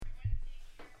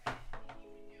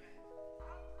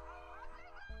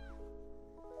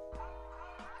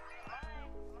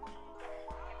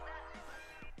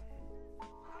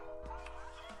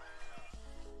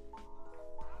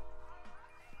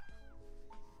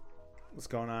What's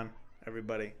going on,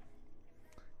 everybody?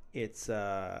 It's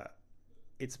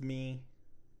me,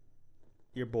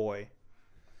 your boy,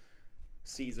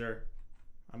 Caesar.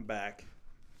 I'm back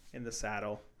in the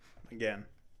saddle again.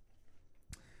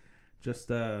 Just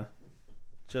a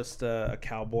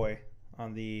cowboy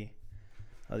on the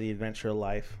adventure of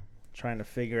life, trying to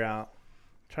figure out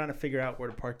where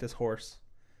to park this horse.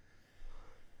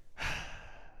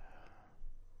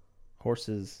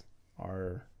 Horses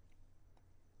are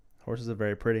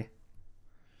very pretty.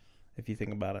 If you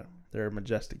think about it, they're a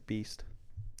majestic beast.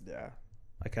 Yeah.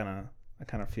 I kind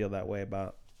of feel that way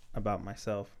about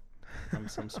myself. I'm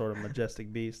some sort of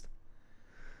majestic beast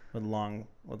with a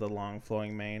long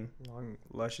flowing mane. Long,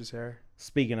 luscious hair.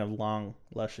 Speaking of long,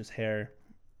 luscious hair,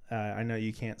 I know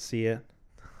you can't see it,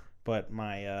 but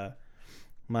my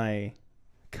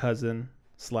cousin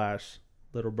 /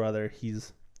 little brother,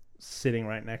 he's sitting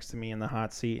right next to me in the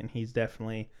hot seat, and he's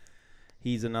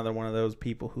another one of those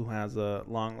people who has a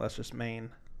long, luscious mane.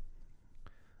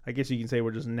 I guess you can say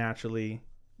we're just naturally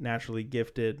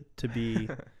gifted to be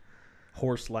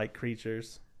horse-like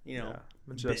creatures.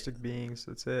 Majestic beings.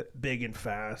 That's it. Big and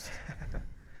fast.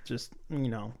 Just,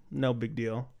 no big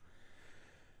deal.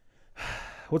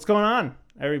 What's going on,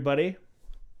 everybody?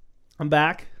 I'm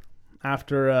back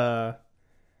after a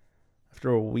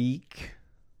week.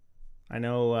 I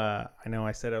know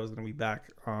I said I was going to be back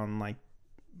on like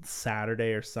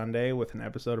Saturday or Sunday with an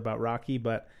episode about Rocky,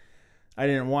 but I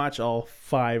didn't watch all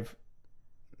 5.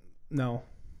 No.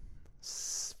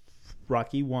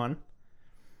 Rocky 1,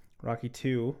 Rocky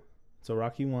 2. So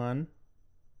Rocky 1,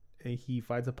 he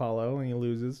fights Apollo and he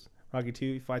loses. Rocky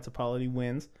 2, he fights Apollo and he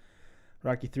wins.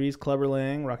 Rocky 3 is Clubber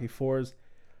Lang. Rocky 4 is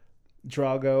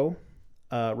Drago.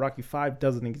 Rocky 5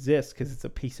 doesn't exist because it's a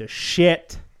piece of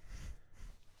shit.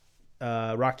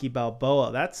 Rocky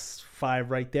Balboa, that's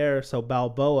 5 right there. So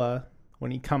Balboa,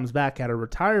 when he comes back out of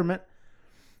retirement,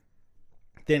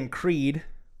 then Creed,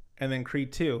 and then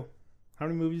Creed 2. How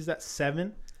many movies is that?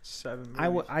 7? 7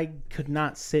 movies. I could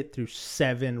not sit through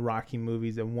 7 Rocky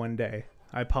movies in one day.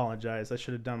 I apologize. I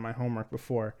should have done my homework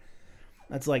before.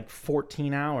 That's like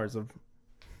 14 hours of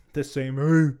the same.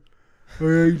 Hey,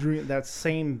 Adrian. That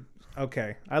same.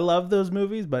 Okay, I love those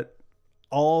movies, but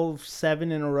all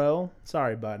 7 in a row.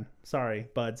 Sorry, bud. Sorry,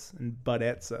 buds and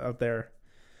budettes out there.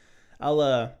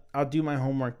 I'll do my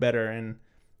homework better and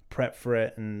prep for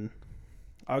it, and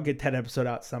I'll get that episode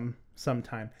out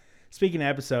sometime. Speaking of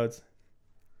episodes,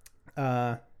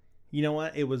 you know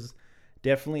what? It was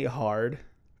definitely hard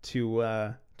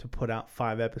to put out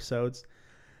 5 episodes.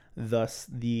 Thus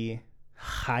the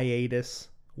hiatus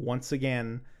once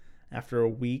again after a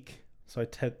week. So I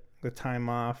took the time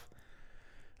off.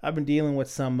 I've been dealing with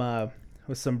some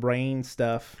brain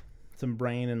stuff, some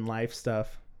brain and life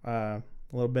stuff. A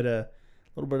little bit of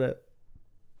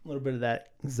that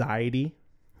anxiety.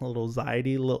 Little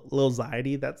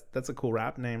Zaidi. That's a cool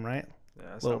rap name, right?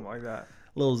 Yeah, something like that.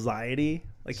 Little Zaidi.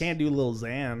 I can't do Lil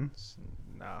Xan.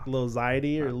 No. Little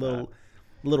Zaidi or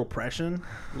little Pression.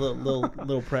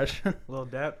 Little Pression. Little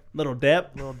Depp. Little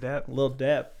Depp. Little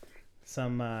Depp.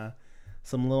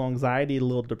 Some little anxiety, a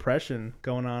little depression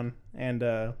going on, and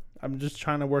I'm just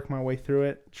trying to work my way through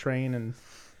it, train and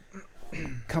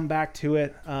come back to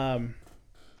it.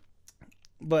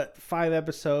 But 5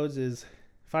 episodes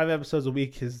a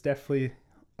week is definitely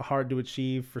hard to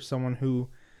achieve for someone who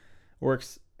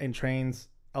works and trains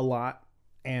a lot,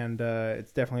 and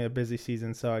it's definitely a busy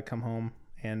season. So I come home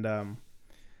and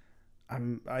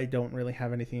I don't really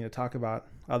have anything to talk about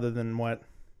other than what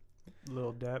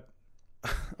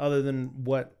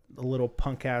the little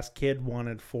punk ass kid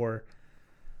wanted for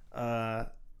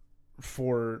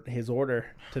his order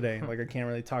today. Like, I can't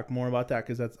really talk more about that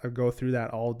because I go through that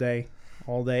all day,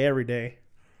 every day.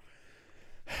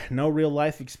 No real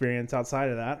life experience outside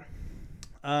of that.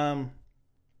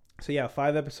 So yeah,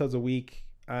 5 episodes a week.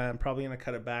 I'm probably gonna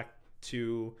cut it back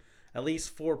to at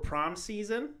least 4 prom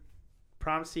season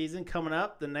coming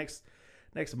up the next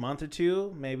month or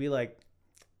two. Maybe like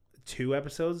 2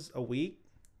 episodes a week.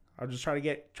 I'll just try to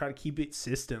keep it a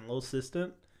little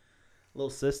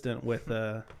consistent with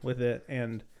it,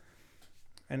 and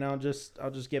I'll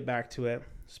just get back to it.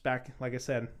 Just back, like I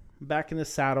said, back in the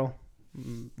saddle,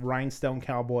 rhinestone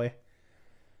cowboy.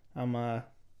 I'm a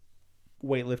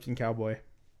weightlifting cowboy.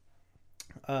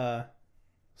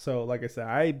 So like I said,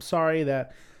 I'm sorry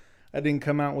that I didn't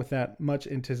come out with that much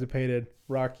anticipated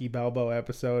Rocky Balboa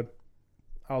episode.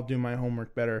 I'll do my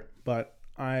homework better, but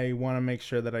I want to make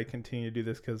sure that I continue to do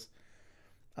this because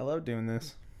I love doing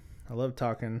this. I love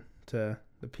talking to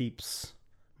the peeps,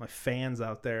 my fans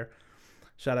out there.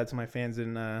 Shout out to my fans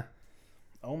in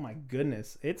oh my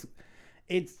goodness, it's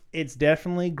It's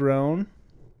definitely grown.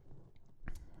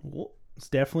 Well, it's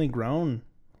definitely grown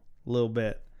a little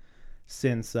bit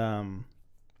since I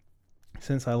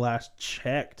last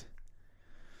checked.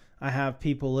 I have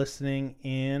people listening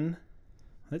in.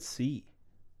 Let's see.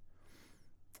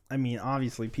 I mean,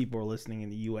 obviously people are listening in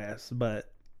the US,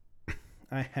 but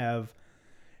I have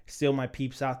still my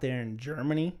peeps out there in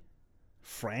Germany,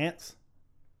 France,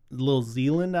 little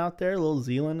Zealand out there, little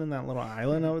Zealand in that little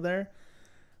island over there.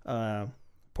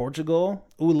 Portugal,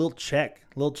 little Czech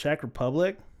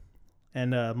Republic,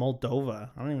 and Moldova.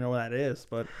 I don't even know what that is,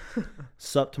 but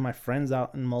sup to my friends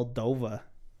out in Moldova.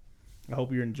 I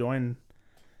hope you're enjoying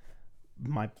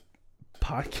my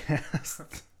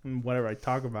podcast and whatever I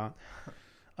talk about.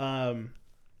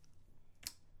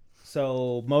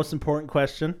 So most important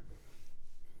question.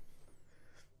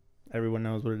 Everyone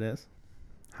knows what it is.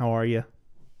 How are you?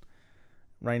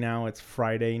 Right now it's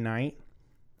Friday night,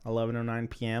 11:09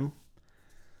 p.m.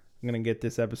 I'm going to get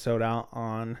this episode out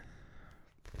on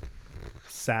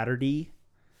Saturday.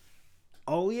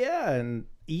 Oh yeah, and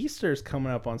Easter's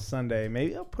coming up on Sunday.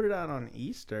 Maybe I'll put it out on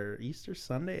Easter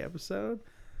Sunday episode.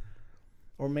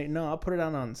 Or I'll put it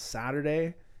out on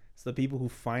Saturday. So the people who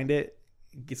find it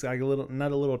gets like a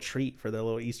little treat for their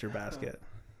little Easter basket.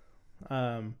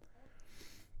 Yeah,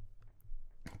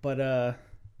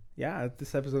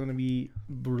 this episode is going to be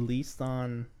released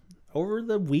on over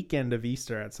the weekend of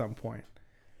Easter at some point.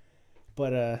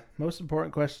 But most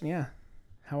important question, yeah.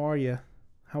 How are you?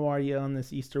 How are you on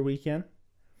this Easter weekend?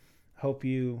 I hope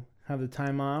you have the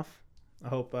time off. I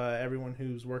hope everyone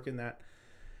who's working that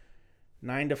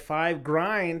 9 to 5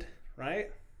 grind,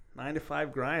 right? 9 to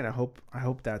 5 grind. I hope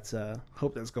that's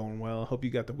going well. I hope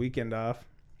you got the weekend off,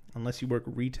 unless you work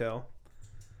retail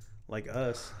like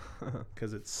us,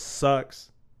 because it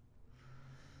sucks.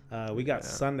 We got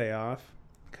Sunday off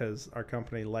because our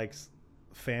company likes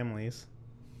families.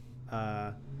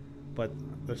 But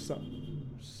there's some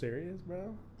serious,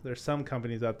 bro. There's some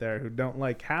companies out there who don't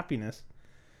like happiness.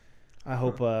 I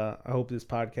hope this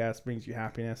podcast brings you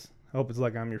happiness. I hope it's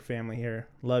like I'm your family here.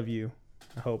 Love you.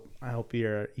 I hope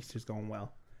your Easter's going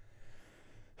well.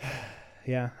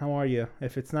 Yeah, how are you?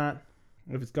 If it's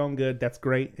going good, that's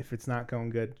great. If it's not going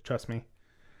good, trust me, it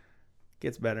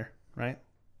gets better, right?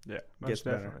 Yeah, most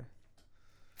definitely.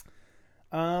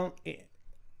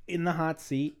 In the hot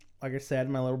seat, like I said,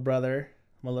 my little brother,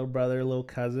 little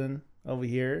cousin over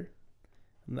here,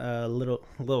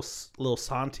 little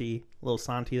Santi,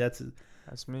 that's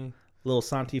me. Little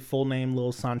Santi, full name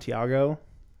Little Santiago,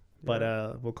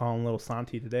 but we'll call him Little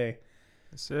Santi today.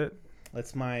 That's it.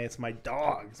 It's my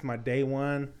dog. It's my day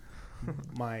one,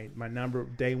 my number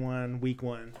day one, week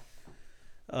one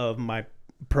of my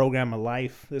program of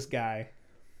life. This guy,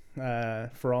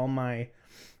 for all my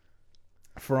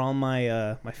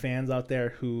fans out there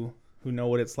who know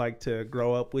what it's like to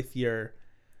grow up with your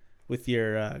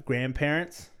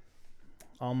grandparents,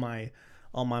 all my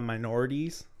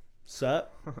minorities,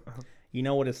 sup? You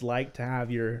know what it's like to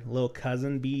have your little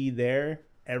cousin be there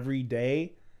every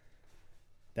day.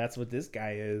 That's what this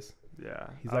guy is. Yeah,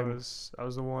 I was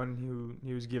the one who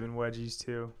he was giving wedgies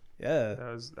to. Yeah,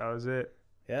 that was it.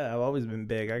 Yeah, I've always been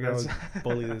big. I gotta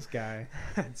bully this guy.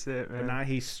 That's it, man. But now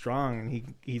he's strong,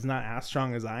 and he's not as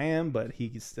strong as I am, but he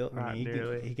can still.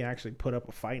 He can actually put up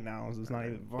a fight now. So it's not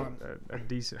even fun. A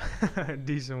decent, a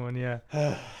decent one, yeah.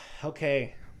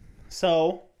 Okay,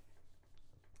 so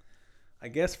I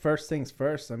guess first things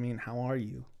first. I mean, how are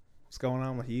you? What's going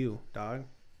on with you, dog?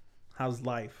 How's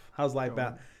life?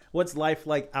 What's life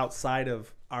like outside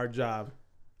of our job?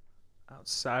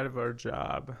 Outside of our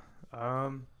job, I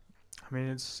mean,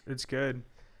 it's good.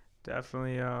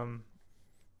 Definitely,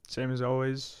 same as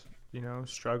always,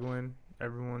 struggling.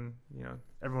 Everyone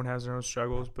has their own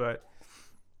struggles, but,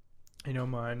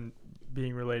 mine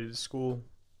being related to school,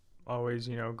 always,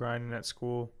 grinding at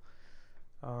school.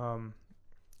 I'm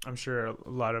sure a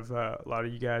lot of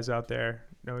you guys out there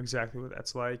know exactly what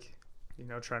that's like,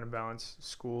 trying to balance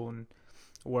school and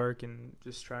work and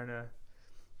just trying to,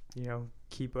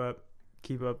 keep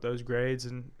up those grades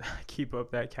and keep up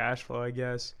that cash flow, I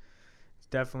guess. It's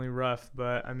definitely rough,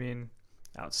 but I mean,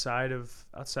 outside of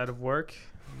work,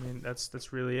 I mean,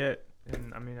 that's really it.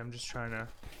 And I mean, I'm just trying to,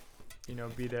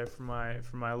 be there for my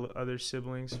other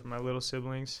siblings, for my little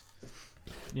siblings,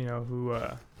 who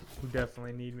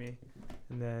definitely need me.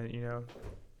 And then,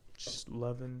 just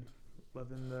loving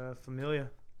the familia.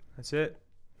 That's it.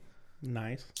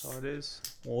 Nice. That's all it is.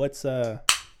 Well, what's if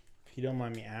you don't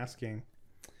mind me asking,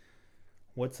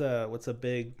 what's a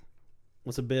big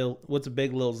Lil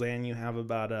Xan you have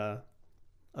about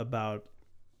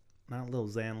not Lil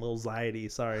Xan, Lil Zaidi,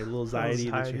 sorry, Lil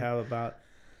Zaidi that you have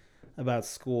about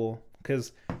school?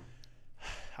 because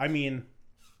I mean,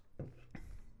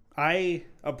 I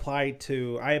applied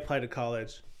to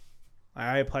college.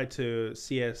 I applied to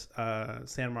CS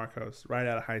San Marcos right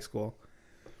out of high school,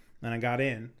 and I got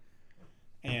in.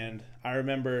 And I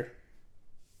remember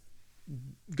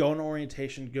going to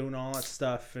orientation, doing all that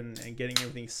stuff, and getting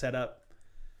everything set up.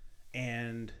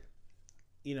 And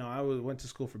you know, I went to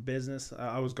school for business.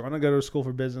 I was going to go to school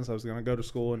for business. I was going to go to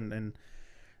school and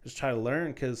just try to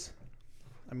learn, because,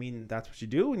 I mean, that's what you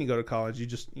do when you go to college.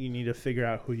 You need to figure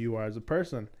out who you are as a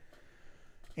person.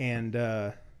 And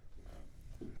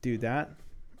do that.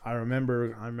 I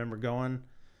remember going.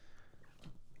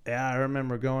 Yeah, I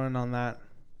remember going on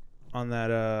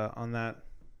that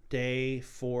day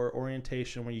for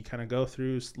orientation, when you kind of go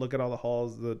through, look at all the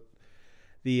halls, the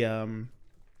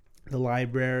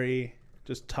library,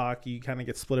 just talk. You kind of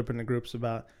get split up into groups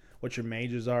about what your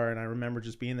majors are. And I remember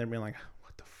just being there being like,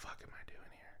 what the fuck am I doing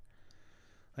here?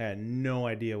 I had no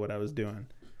idea what I was doing.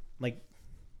 Like,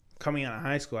 coming out of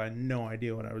high school, I had no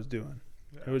idea what I was doing.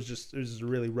 Yeah. It was just a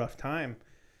really rough time.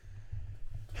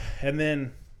 And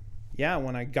then, yeah,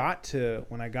 when I got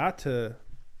to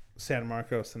San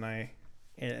Marcos,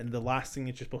 and the last thing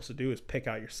that you're supposed to do is pick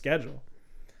out your schedule.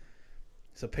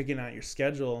 So picking out your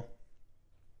schedule,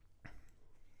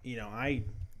 you know, I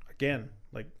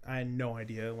had no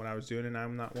idea what I was doing, and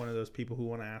I'm not one of those people who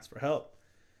want to ask for help.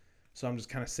 So I'm just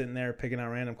kind of sitting there picking out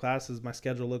random classes. My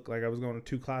schedule looked like I was going to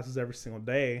 2 classes every single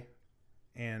day,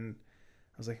 and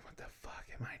I was like, what the fuck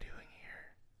am I doing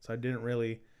here? So I didn't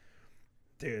really,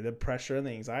 dude, the pressure and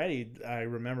the anxiety I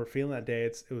remember feeling that day,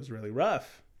 it was really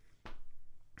rough.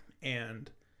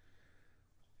 And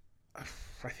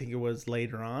I think it was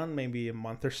later on, maybe a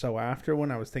month or so after, when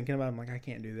I was thinking about it, I'm like, I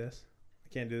can't do this.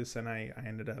 And I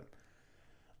ended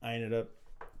up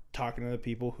talking to the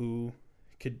people who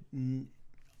could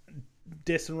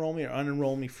disenroll me or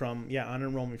unenroll me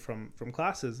from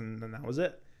classes, and then that was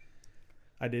it.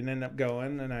 I didn't end up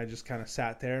going, and I just kind of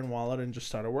sat there and wallowed and just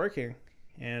started working.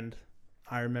 And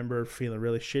I remember feeling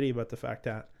really shitty about the fact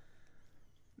that,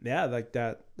 yeah, like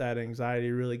that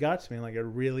anxiety really got to me. Like, it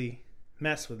really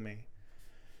messed with me.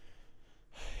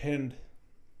 And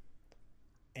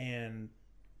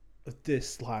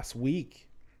this last week,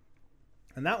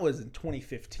 and that was in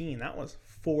 2015. That was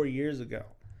 4 years ago.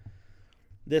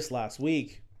 This last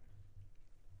week,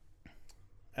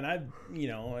 and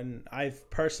I've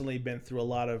personally been through a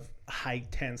lot of high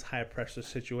pressure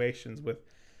situations with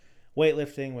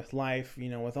weightlifting, with life,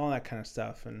 with all that kind of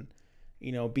stuff. And,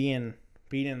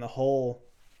 being in the hole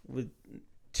with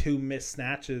 2 missed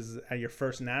snatches at your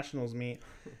first nationals meet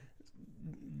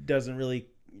doesn't really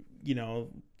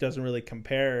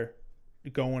compare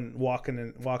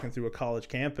walking through a college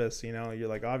campus. You're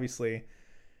like, obviously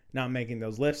not making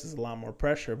those lifts is a lot more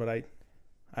pressure. But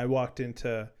I walked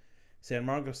into San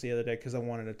Marcos the other day because I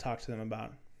wanted to talk to them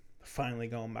about finally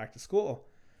going back to school.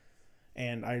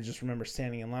 And I just remember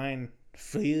standing in line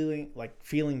feeling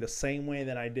the same way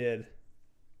that I did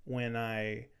when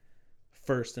I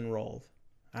first enrolled.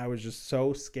 I was just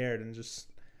so scared, and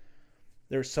just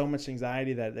there was so much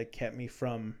anxiety that kept me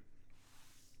from.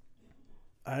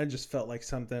 I just felt like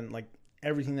something, like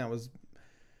everything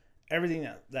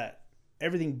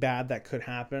bad that could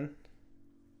happen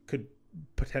could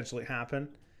potentially happen,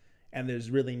 and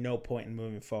there's really no point in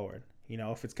moving forward.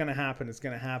 If it's gonna happen, it's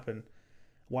gonna happen.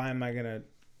 Why am I gonna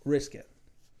risk it?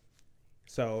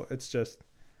 So it's just,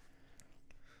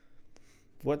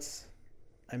 what's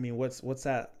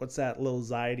that little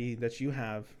anxiety that you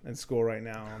have in school right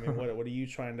now? I mean, what are you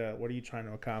trying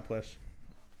to accomplish?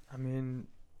 I mean,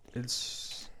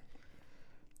 it's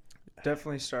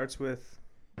definitely starts with,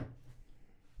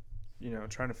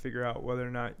 trying to figure out whether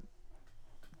or not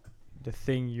the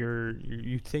thing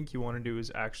you think you want to do is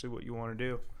actually what you want to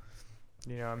do.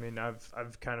 I mean,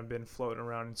 I've kind of been floating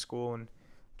around in school and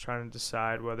trying to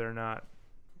decide whether or not,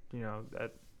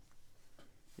 that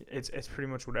it's pretty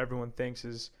much what everyone thinks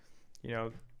is,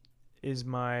 is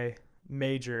my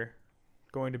major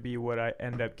going to be what I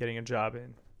end up getting a job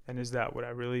in? And is that what I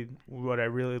really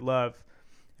love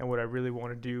and what I really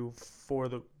want to do for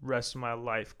the rest of my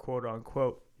life, quote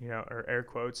unquote, or air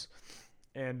quotes.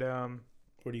 And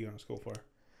what are you going to school for?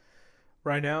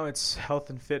 Right now it's health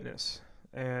and fitness.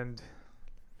 And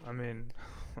I mean,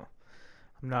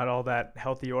 I'm not all that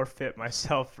healthy or fit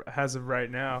myself as of right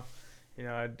now.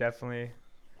 I definitely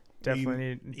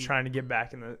trying to get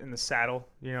back in the saddle.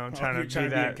 I'm trying to be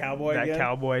that cowboy that again?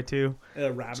 Cowboy too. A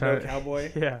rhabdo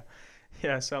cowboy.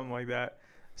 Yeah, something like that.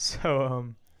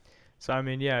 So I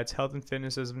mean, yeah, it's health and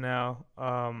fitness as of now.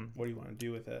 What do you want to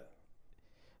do with it?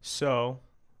 So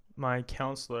my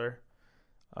counselor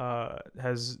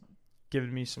has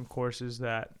given me some courses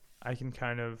that I can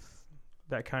kind of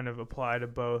apply to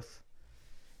both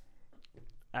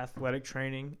athletic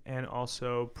training and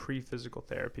also pre-physical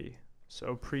therapy.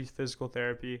 So pre-physical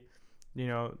therapy,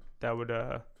 that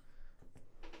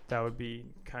would be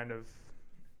kind of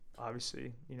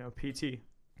obviously, PT.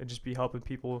 It'd just be helping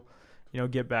people,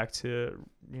 get back to,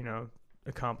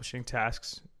 accomplishing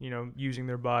tasks, using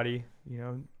their body,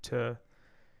 to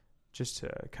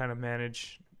kind of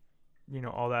manage,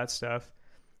 all that stuff.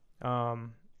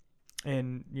 And,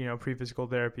 pre-physical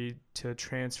therapy to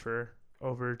transfer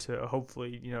over to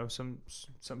hopefully, some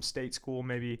state school,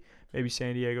 maybe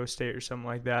San Diego State or something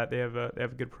like that. They have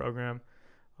a good program.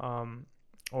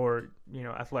 Or,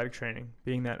 athletic training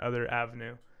being that other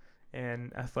avenue.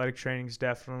 And athletic training is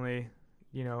definitely,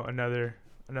 another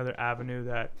avenue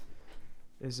that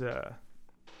is a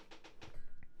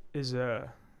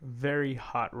very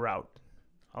hot route,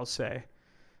 I'll say.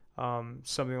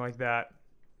 Something like that,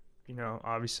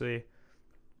 obviously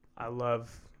I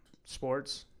love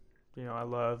sports, I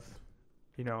love,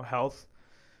 health,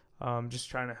 just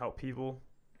trying to help people.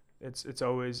 It's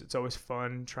always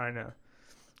fun trying to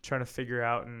figure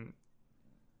out and,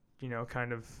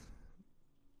 kind of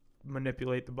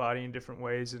manipulate the body in different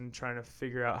ways and trying to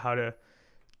figure out how to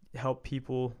help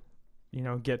people,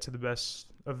 get to the best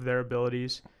of their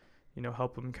abilities,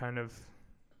 help them kind of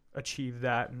achieve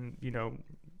that and,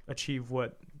 achieve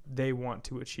what they want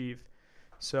to achieve.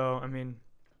 So, I mean,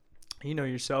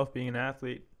 yourself being an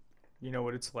athlete,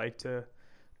 what it's like to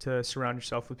surround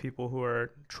yourself with people who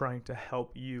are trying to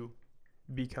help you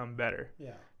become better.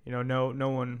 Yeah.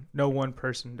 No one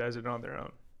person does it on their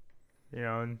own.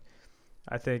 And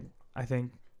I think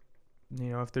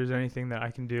if there's anything that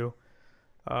I can do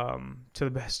to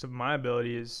the best of my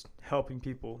ability is helping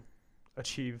people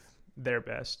achieve their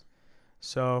best.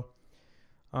 So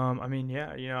I mean,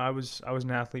 yeah, I was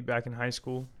an athlete back in high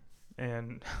school,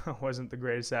 and I wasn't the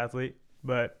greatest athlete,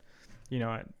 but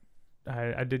I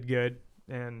did good.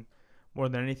 And more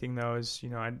than anything though is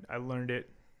I learned it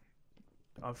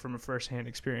from a first-hand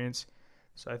experience.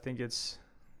 So I think it's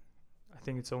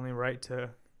only right to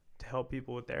help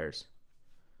people with theirs.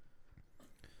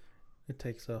 It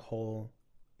takes a whole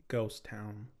ghost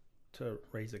town to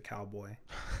raise a cowboy.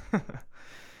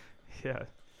 Yeah.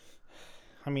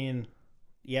 I mean,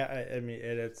 yeah, I mean,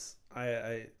 it's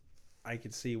I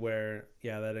could see where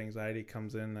that anxiety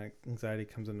comes in. Like anxiety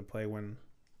comes into play when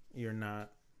you're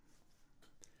not.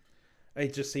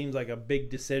 It just seems like a big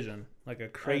decision, like a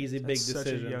crazy big decision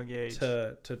such a young age.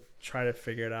 to try to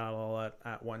figure it out all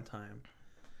at one time.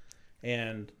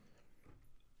 And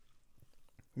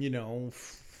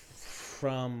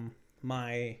from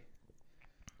my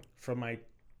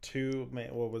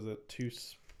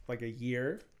like a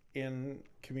year in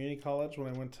community college when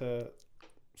I went to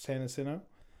San Jacinto,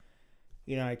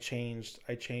 I changed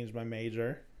my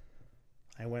major.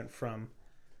 I went from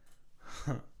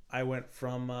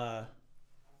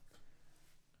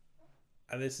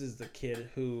this is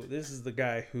the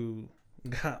guy who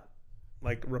got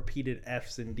like repeated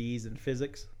F's and D's in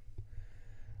physics.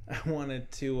 I wanted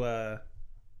to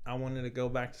go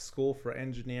back to school for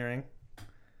engineering.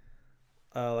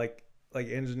 Like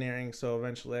engineering, so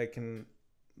eventually I can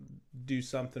do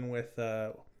something with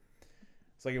so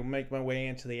I can make my way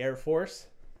into the Air Force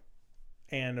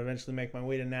and eventually make my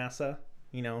way to NASA,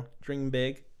 dream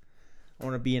big. I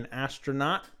want to be an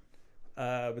astronaut.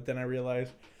 But then I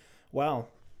realized, wow,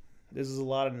 this is a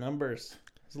lot of numbers.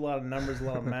 There's a lot of numbers, a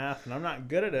lot of math, and I'm not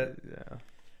good at it. Yeah.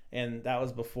 And that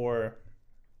was before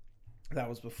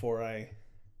I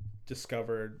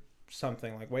discovered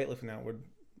something like weightlifting that would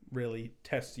really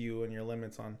test you and your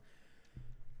limits on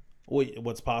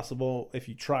what's possible if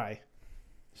you try.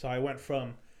 So I went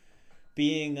from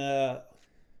being an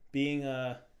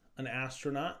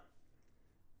astronaut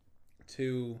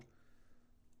to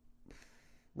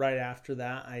right after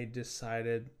that I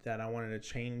decided that I wanted to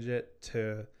change it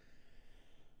to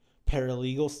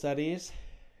paralegal studies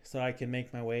so I can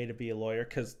make my way to be a lawyer,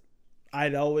 because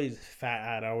I'd always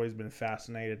been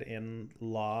fascinated in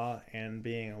law and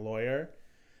being a lawyer,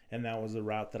 and that was the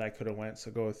route that I could have went.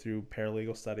 So go through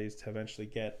paralegal studies to eventually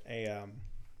get a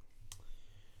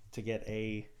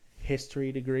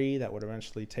history degree that would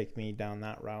eventually take me down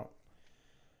that route.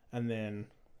 And then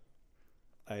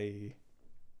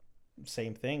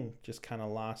same thing, just kind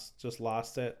of lost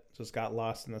it, just got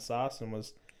lost in the sauce and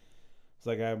was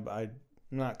like, I'm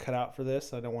not cut out for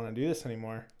this. I don't want to do this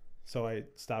anymore. So I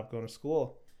stopped going to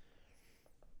school.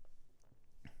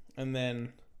 And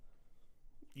then,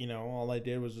 all I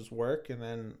did was just work. And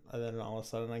then all of a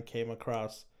sudden I came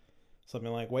across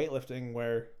something like weightlifting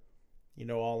where,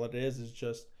 all it is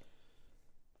just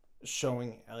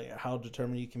showing how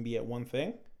determined you can be at one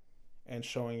thing and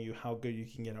showing you how good you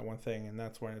can get at one thing, and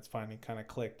that's when it's finally kind of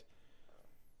clicked.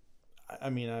 I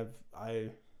mean,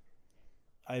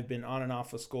 I've been on and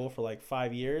off of school for like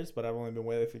 5 years, but I've only been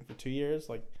weightlifting for 2 years.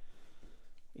 Like,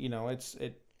 you know,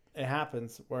 it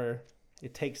happens where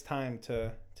it takes time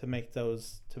to make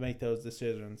those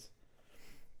decisions.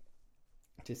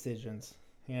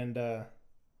 And I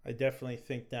definitely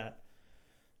think that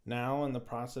now in the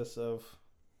process of,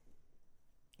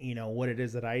 you know, what it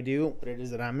is that I do, what it is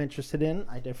that I'm interested in,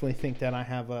 I definitely think that I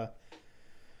have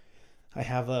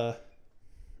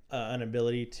an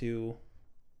ability to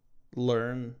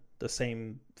learn the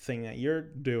same thing that you're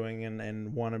doing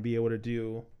and want to be able to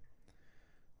do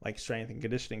like strength and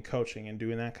conditioning coaching and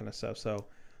doing that kind of stuff. So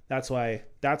that's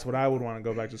what I would want to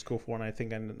go back to school for. And I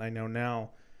think I know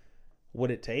now what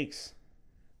it takes.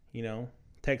 You know,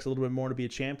 it takes a little bit more to be a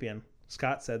champion.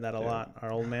 Scott said that a lot.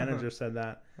 Our old manager said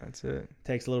that. That's it. It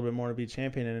takes a little bit more to be a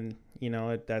champion, and you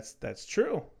know that's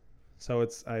true. So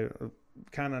I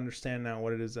kind of understand now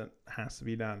what it is that has to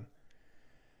be done.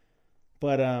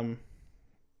 But I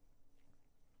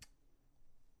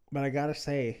gotta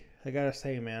say,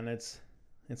 man, it's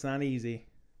not easy.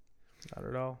 Not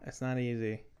at all. It's not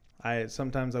easy.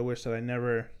 Sometimes I wish that I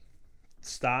never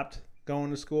stopped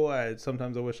going to school.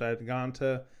 Sometimes I wish I had gone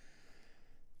to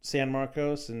San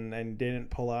Marcos and didn't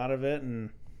pull out of it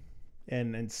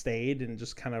and stayed and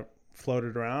just kind of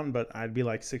floated around. But I'd be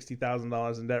like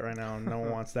 $60,000 in debt right now, and no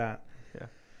one wants that. Yeah.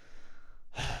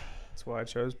 That's why I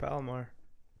chose Palomar.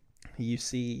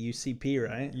 UCP,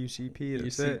 right? UCP.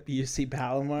 That's it. UC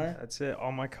Palomar. That's it.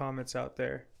 All my comments out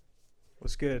there.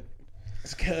 What's good?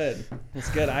 It's good. It's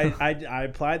good. I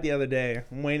applied the other day.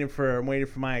 I'm waiting for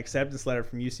my acceptance letter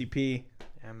from UCP.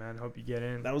 Yeah, man. Hope you get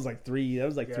in. That was like 3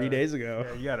 days ago.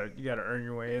 Yeah, you gotta earn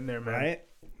your way in there, man. Right?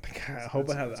 God, I hope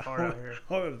I have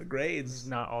the grades. There's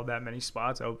not all that many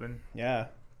spots open. Yeah.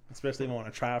 Especially if I want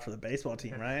to try out for the baseball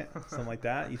team, right? Something like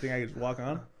that. You think I could just walk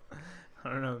on? I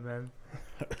don't know, man.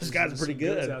 Those guys are pretty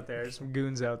good. There's some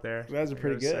goons out there. Those guys are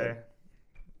pretty good. Say.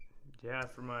 Yeah,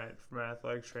 for my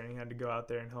athletic training, I had to go out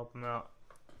there and help them out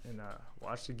and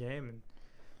watch the game, and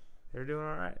they're doing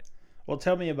all right. Well,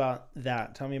 tell me about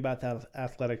that. Tell me about that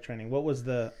athletic training. What was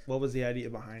the idea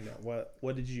behind it?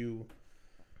 What did you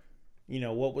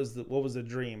know? What was the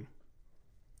dream?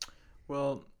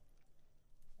 Well,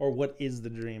 or what is the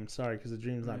dream? Sorry, because the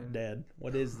dream's not dead.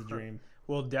 What is the dream?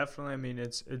 Well, definitely. I mean,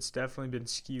 it's definitely been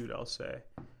skewed, I'll say.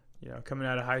 You know, coming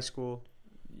out of high school,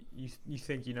 you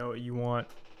think you know what you want.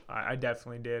 I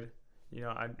definitely did. You know,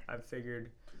 I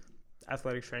figured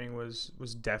athletic training was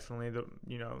definitely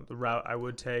the route I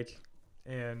would take,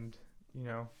 and you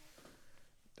know,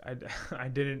 I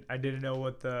didn't know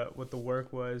what the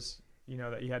work was, you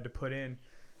know, that you had to put in.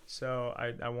 So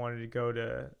I wanted to go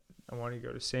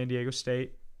to San Diego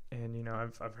State, and you know,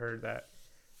 I've heard that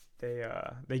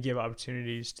they give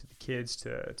opportunities to the kids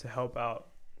to help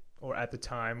out, or at the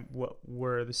time what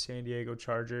were the San Diego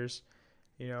Chargers,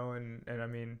 you know, and I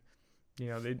mean, you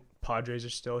know, the Padres are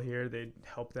still here. They'd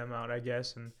help them out, I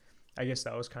guess, and I guess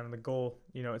that was kind of the goal.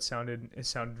 You know, it sounded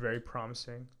very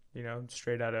promising. You know,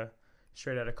 straight out of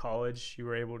college, you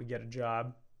were able to get a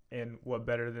job, and what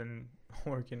better than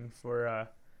working for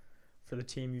the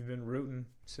team you've been rooting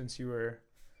since you were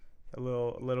a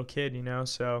little kid, you know.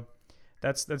 So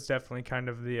that's definitely kind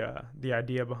of the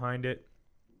idea behind it.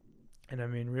 And I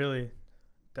mean, really,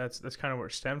 that's kind of where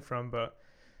it stemmed from. But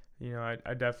you know,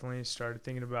 I definitely started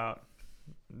thinking about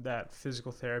that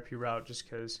physical therapy route just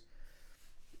because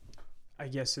I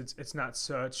guess it's not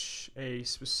such a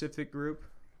specific group.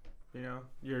 You know,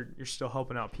 you're still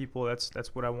helping out people.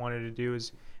 That's what I wanted to do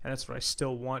and that's what I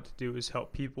still want to do is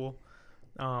help people.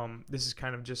 This is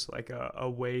kind of just like a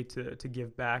way to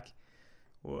give back.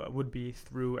 Would be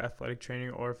through athletic training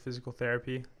or physical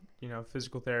therapy. You know,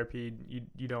 physical therapy,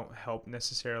 you don't help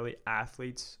necessarily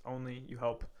athletes only. You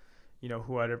help, you know,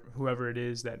 whoever it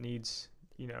is that needs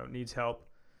help,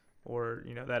 or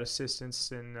you know, that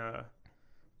assistance in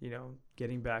you know,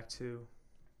 getting back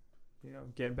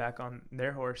on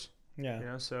their horse. Yeah. You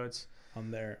know, so it's on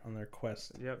their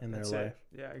quest. Yep, in their life.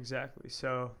 Yeah, exactly.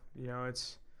 So you know,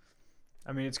 it's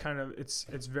kind of it's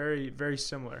very very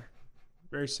similar.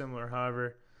 Very similar.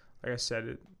 However, like I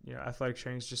said, you know, athletic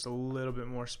training is just a little bit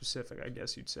more specific, I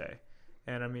guess you'd say.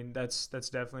 And I mean, that's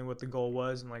definitely what the goal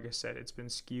was. And like I said, it's been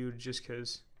skewed just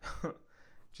because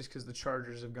the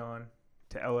Chargers have gone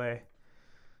to LA.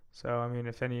 So I mean,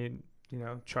 if any, you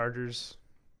know, Chargers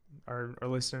are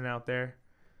listening out there,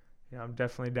 you know, I'm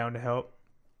definitely down to help.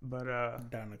 But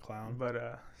down to clown. But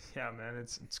yeah, man,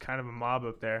 it's kind of a mob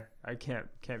up there. I can't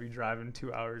be driving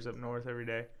 2 hours up north every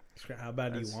day. How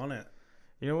bad do you want it?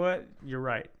 You know what? You're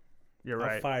right.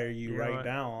 I'll fire you right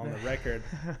now on the record,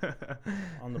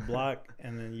 on the block,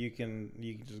 and then you can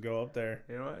just go up there.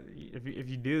 You know what? If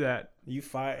you do that,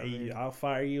 I'll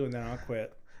fire you, and then I'll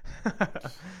quit.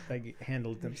 They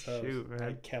handle it themselves. Shoot, man.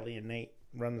 Like Kelly and Nate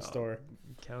run the store.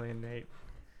 Kelly and Nate,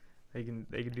 they can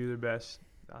do their best.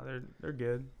 They're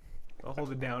good. I'll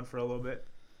hold it down for a little bit.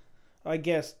 I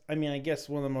guess one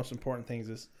of the most important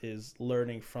things is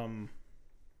learning from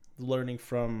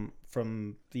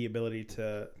the ability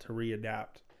to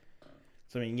readapt.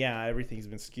 So everything's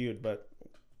been skewed, but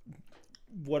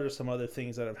what are some other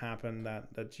things that have happened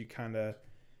that you've had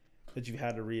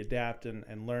to readapt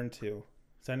and learn to?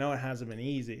 So I know it hasn't been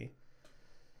easy.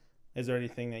 Is there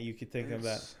anything that you could think of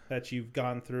that you've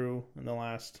gone through in the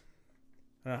last,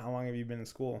 I don't know, how long have you been in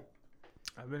school?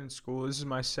 I've been in school. This is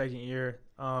my second year.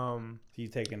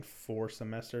 You've taken 4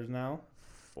 semesters now?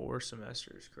 4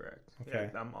 semesters, correct.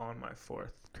 Okay. Yeah, I'm on my 4th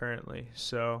currently.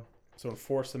 So in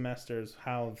 4 semesters,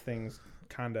 how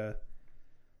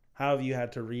have you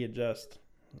had to readjust,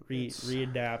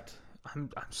 readapt?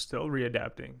 I'm still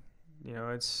readapting.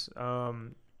 It's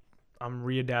I'm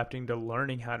readapting to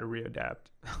learning how to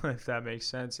readapt, if that makes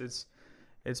sense. It's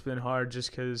been hard just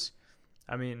because,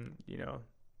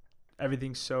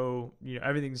 everything's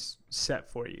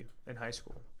set for you in high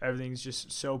school. Everything's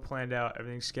just so planned out.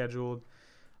 Everything's scheduled.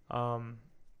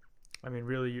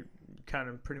 Really, you're kind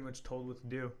of pretty much told what to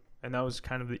do. And that was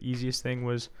kind of the easiest thing,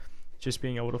 was just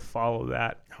being able to follow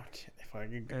that. If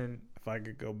I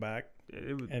could go back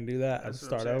and do that, I'd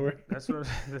start over.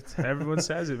 Everyone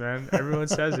says it, man. Everyone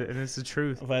says it, and it's the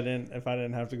truth. If I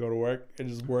didn't have to go to work and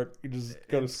just go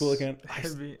to school again.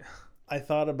 I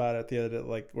thought about it the other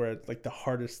day, where the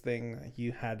hardest thing that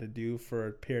you had to do for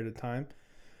a period of time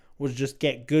was just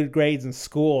get good grades in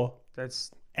school.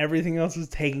 Everything else was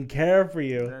taken care of for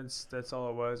you. That's all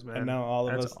it was, man. And now all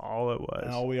it was.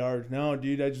 And all we are. No,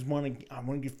 dude, I want to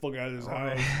get the fuck out of this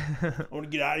house. I want to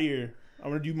get out of here. I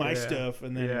want to do my stuff.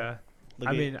 And then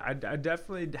I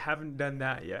definitely haven't done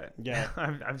that yet. Yeah.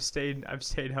 I've stayed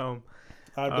home.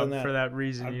 I've done that for that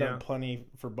reason. I've done plenty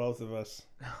for both of us.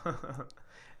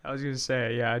 I was gonna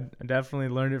say, I definitely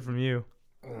learned it from you.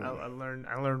 I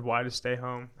learned why to stay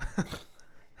home.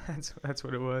 That's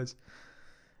what it was.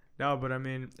 No, but I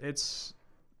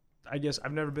guess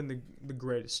I've never been the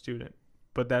greatest student,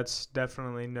 but that's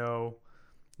definitely no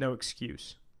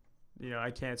excuse.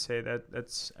 I can't say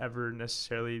that's ever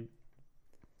necessarily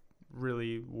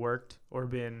really worked or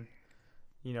been,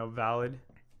 valid,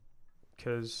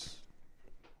 because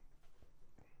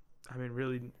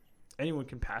really anyone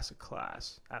can pass a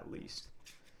class, at least,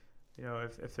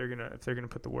 if they're gonna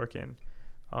put the work in.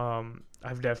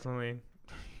 I've definitely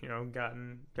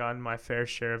gotten my fair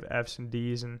share of F's and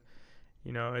D's, and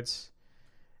it's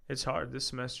hard. This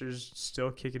semester's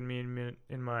still kicking me in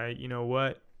my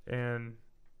and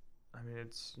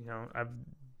it's I've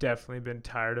definitely been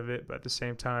tired of it, but at the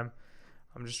same time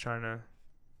I'm just trying to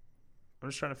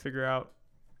figure out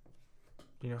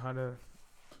how to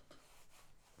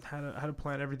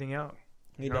plan everything out.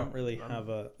 You don't really have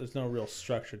there's no real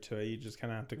structure to it. You just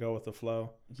kind of have to go with the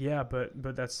flow. Yeah, but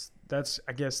that's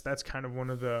I guess that's kind of one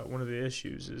of the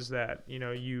issues, is that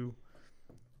you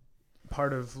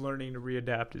part of learning to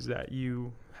readapt is that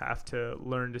you have to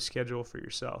learn to schedule for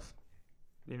yourself.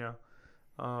 You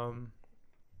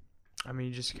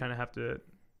just kind of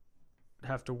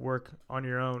have to work on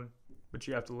your own, but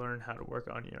you have to learn how to work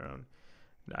on your own.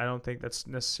 I don't think that's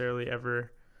necessarily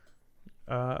ever.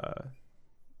 I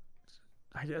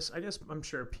guess I'm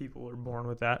sure people are born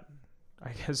with that.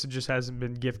 I guess it just hasn't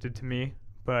been gifted to me,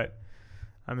 but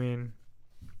I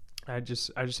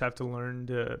just have to learn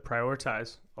to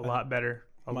prioritize a lot better.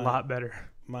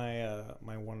 My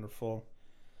wonderful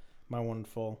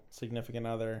significant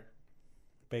other,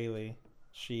 Bailey,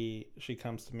 she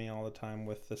comes to me all the time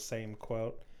with the same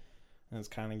quote, and it's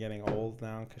kind of getting old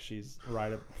now because she's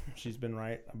been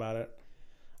right about it.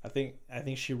 I think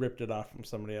she ripped it off from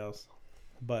somebody else,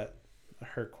 but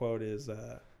her quote is,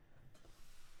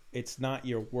 "It's not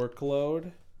your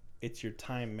workload, it's your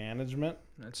time management."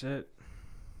 That's it.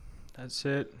 And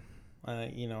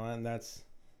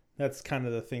that's kind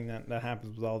of the thing that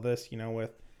happens with all this,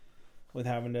 with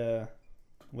having to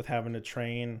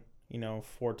train,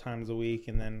 4 times a week,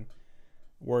 and then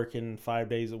working 5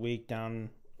 days a week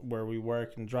down where we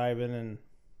work, and driving and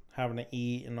having to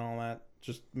eat and all that,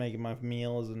 just making my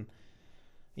meals, and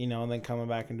and then coming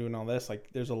back and doing all this.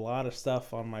 There's a lot of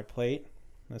stuff on my plate,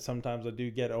 and sometimes I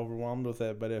do get overwhelmed with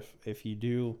it. But if you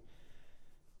do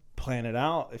plan it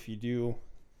out, if you do,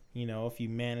 if you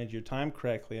manage your time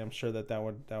correctly, I'm sure that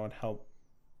would help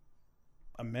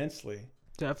immensely.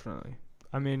 Definitely.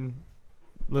 I mean,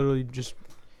 literally just,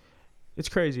 it's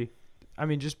crazy. I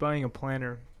mean, just buying a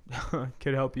planner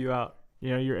could help you out.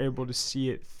 You know, you're able to see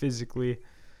it physically,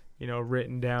 you know,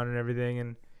 written down and everything.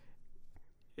 And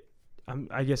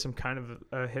I guess I'm kind of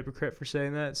a hypocrite for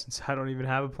saying that since I don't even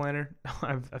have a planner.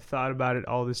 I've thought about it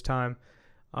all this time.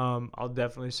 I'll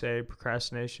definitely say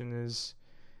procrastination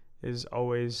is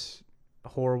always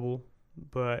horrible,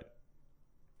 but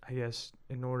I guess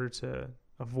in order to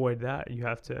avoid that, you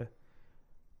have to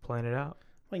plan it out.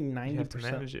 Like You have to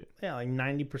 90%. manage it. Yeah, like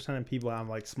 90% of people have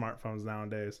like smartphones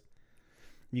nowadays.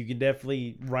 You can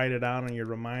definitely write it out on your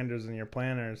reminders and your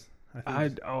planners.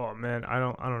 Oh man, I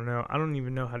don't know. I don't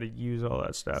even know how to use all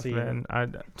that stuff, See, man.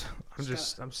 I'm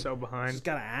so behind. Just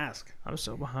gotta ask. I'm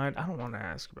so behind. I don't want to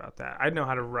ask about that. I know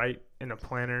how to write in a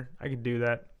planner. I can do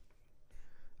that.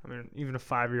 I mean, even a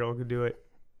 5-year-old could do it.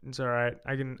 It's all right.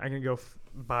 I can go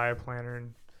buy a planner,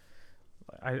 and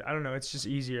I don't know. It's just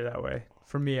easier that way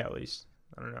for me, at least.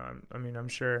 I don't know. I'm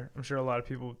sure a lot of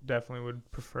people definitely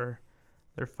would prefer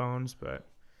their phones, but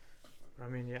I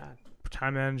mean, yeah,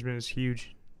 time management is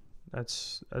huge.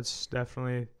 That's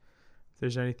definitely, if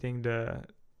there's anything to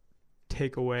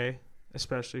take away,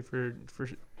 especially for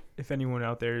if anyone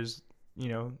out there is, you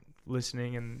know,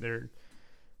 listening and they're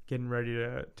getting ready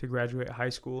to graduate high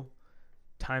school,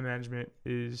 time management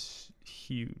is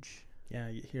huge. Yeah,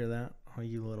 you hear that? All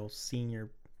you little senior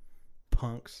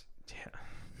punks. Yeah.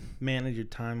 Manage your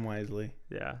time wisely.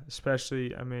 Yeah,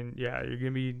 especially, I mean, yeah, you're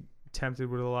gonna be tempted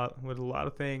with a lot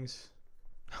of things,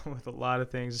 with a lot of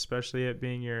things, especially it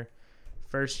being your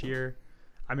first year.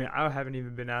 I mean, I haven't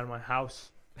even been out of my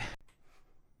house.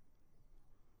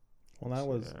 Well, that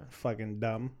was fucking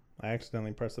dumb. I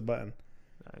accidentally pressed the button.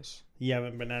 Nice. You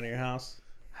haven't been out of your house?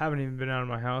 Haven't even been out of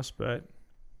my house, but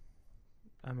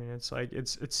I mean, it's like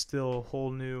it's still a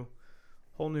whole new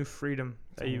freedom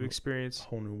that you experience.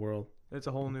 Whole new world. It's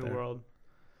a whole new world.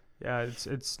 Yeah,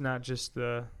 it's not just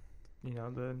the, you know,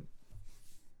 the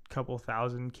couple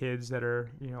thousand kids that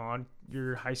are, you know, on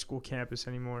your high school campus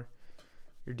anymore.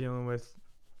 You're dealing with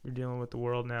the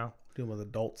world now. Dealing with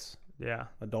adults. Yeah.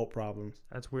 Adult problems.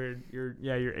 That's weird.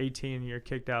 You're 18 and you're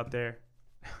kicked out there,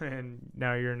 and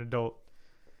now you're an adult.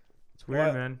 It's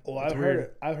weird, man. Well, I've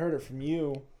heard it from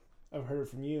you. I've heard it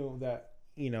from you that,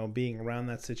 you know, being around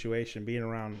that situation, being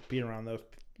around those,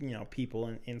 you know,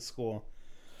 people in school,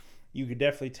 you could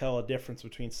definitely tell a difference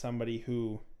between somebody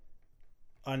who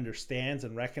understands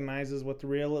and recognizes what the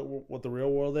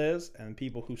real world is and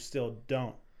people who still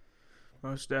don't.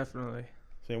 Most definitely.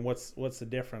 So what's the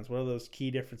difference? What are those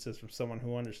key differences from someone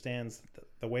who understands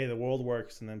the way the world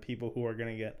works, and then people who are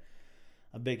going to get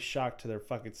a big shock to their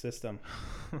fucking system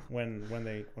when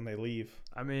they leave?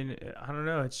 I mean, I don't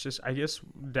know. It's just, I guess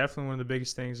definitely one of the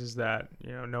biggest things is that,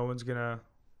 you know, no one's gonna.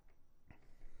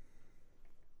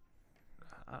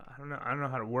 I don't know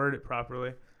how to word it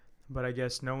properly, but I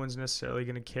guess no one's necessarily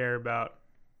gonna care about,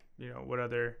 you know, what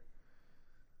other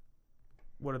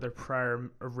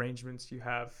prior arrangements you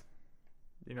have.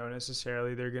 You know,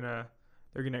 necessarily they're gonna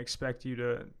expect you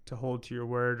to hold to your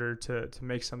word or to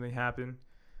make something happen.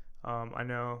 I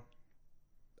know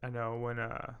when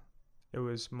it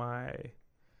was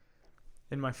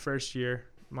in my first year,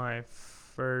 my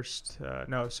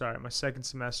second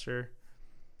semester,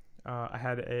 I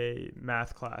had a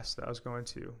math class that I was going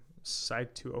to,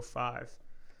 Psych 205,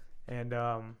 and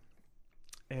I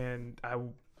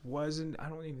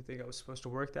don't even think I was supposed to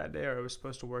work that day, or I was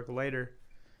supposed to work later.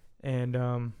 And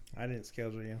I didn't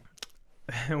schedule you.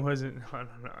 It wasn't. I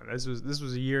don't know. This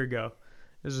was a year ago.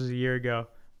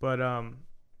 But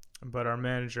our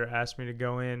manager asked me to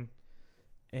go in,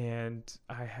 and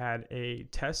I had a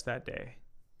test that day.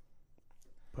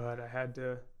 But I had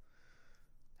to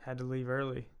leave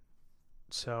early,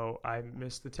 so I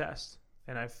missed the test.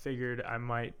 And I figured I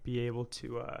might be able to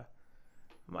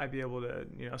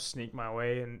you know, sneak my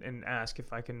way and ask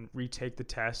if I can retake the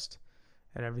test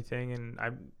and everything. And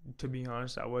to be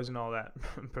honest, I wasn't all that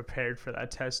prepared for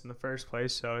that test in the first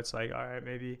place. So it's like, all right,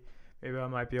 maybe I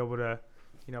might be able to,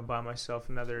 you know, buy myself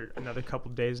another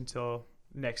couple days until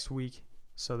next week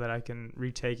so that I can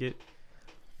retake it.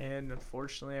 And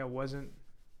unfortunately, I wasn't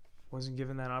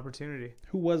given that opportunity.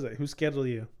 Who was it? Who scheduled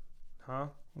you? Huh?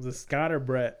 Was it Scott or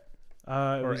Brett?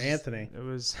 Or Anthony? It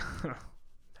was.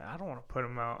 I don't want to put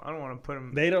him out. I don't want to put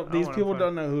him. These people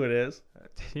don't know who it is.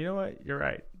 You know what? You're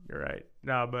right.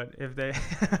 No, but if they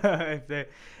if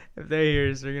they hear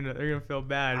this, they're gonna feel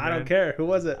bad. I don't care. Who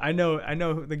was it? I know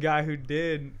the guy who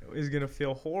did is gonna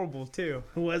feel horrible too.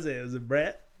 Who was it? Was it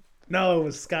Brett? No, it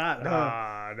was Scott.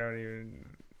 Nah, don't even.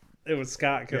 It was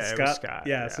Scott. Yeah, Scott.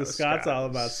 Yeah, so Scott's all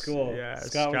about school. Yeah,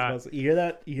 Scott. Was about, you hear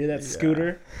that? You hear that,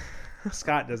 Scooter?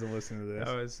 Scott doesn't listen to this.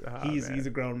 That was, He's a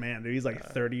grown man, dude. He's like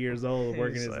 30 years old,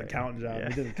 working his accountant job. Yeah.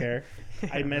 He doesn't care. Yeah,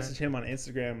 I messaged him on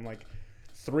Instagram like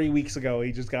 3 weeks ago.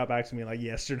 He just got back to me like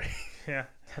yesterday. Yeah,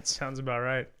 that sounds about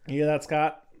right. You hear that,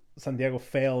 Scott? Santiago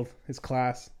failed his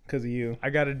class because of you. I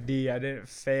got a D. I didn't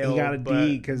fail. He got a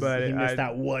D because he missed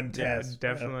that one Yeah, test.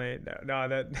 definitely. No,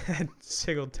 that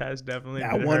single test definitely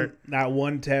That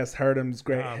one test hurt him's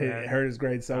grade. Hurt his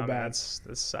grade so bad.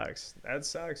 That sucks. That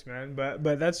sucks, man.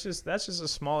 But that's just a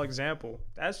small example.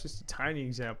 That's just a tiny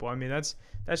example. I mean, that's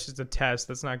just a test.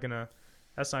 That's not gonna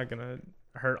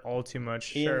hurt all too much.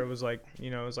 Sure, it was like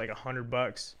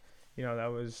 $100.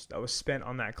 That was spent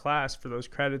on that class for those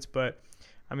credits, but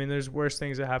I mean, there's worse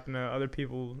things that happen to other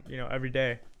people, every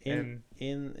day. In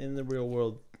the real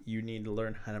world, you need to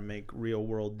learn how to make real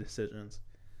world decisions.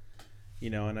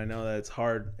 And I know that it's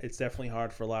hard. It's definitely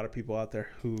hard for a lot of people out there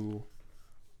who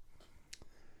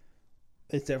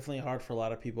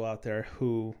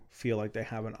feel like they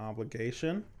have an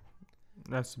obligation.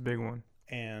 That's the big one.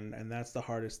 And that's the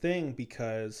hardest thing,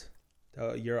 because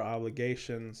your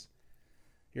obligations,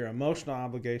 your emotional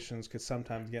obligations, could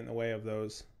sometimes get in the way of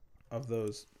those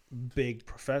big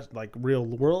like real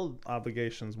world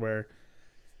obligations, where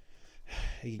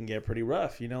it can get pretty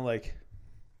rough. Like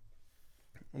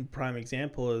prime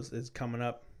example is coming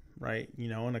up, right?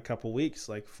 In a couple weeks,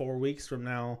 like 4 weeks from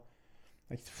now,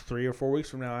 like 3 or 4 weeks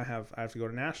from now, I have to go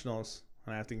to nationals,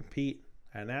 and I have to compete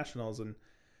at nationals, and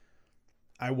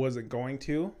I wasn't going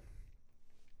to.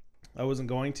 My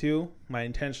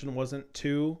intention wasn't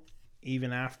to,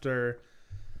 even after,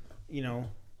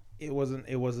 it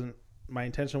wasn't. My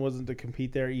intention wasn't to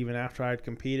compete there, even after I'd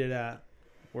competed at,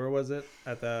 where was it?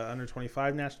 At the under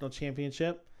 25 national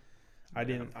championship.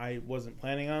 I wasn't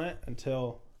planning on it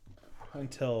until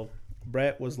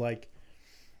Brett was like,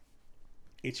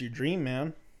 "It's your dream,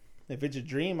 man. If it's your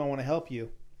dream, I want to help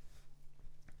you."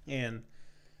 And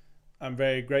I'm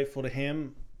very grateful to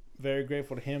him.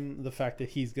 The fact that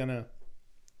he's gonna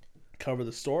cover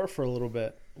the store for a little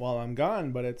bit while I'm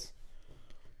gone, but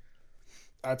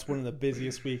that's one of the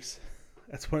busiest weeks.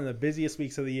 That's one of the busiest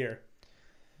weeks of the year.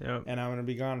 Yep. And I'm going to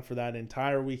be gone for that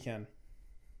entire weekend,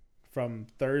 from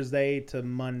Thursday to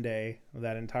Monday,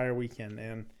 that entire weekend.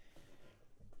 And,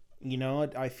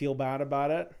 I feel bad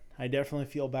about it. I definitely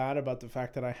feel bad about the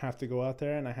fact that I have to go out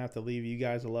there and I have to leave you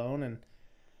guys alone. And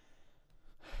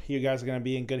you guys are going to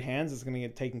be in good hands. It's going to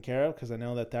get taken care of, because I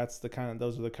know that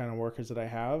those are the kind of workers that I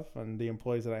have and the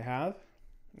employees that I have,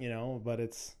 but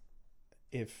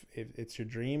if it's your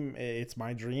dream, it's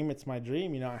my dream.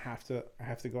 I have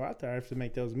to go out there. I have to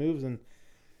make those moves, and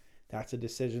that's a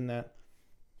decision that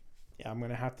I'm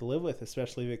going to have to live with,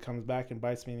 especially if it comes back and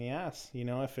bites me in the ass.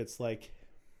 If it's like,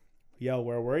 "Yo,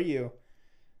 where were you?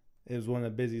 It was one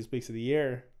of the busiest weeks of the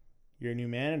year. You're a new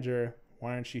manager.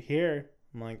 Why aren't you here?"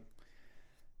 I'm like,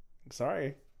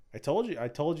 "Sorry. I told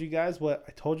you guys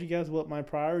what my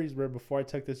priorities were before I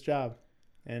took this job.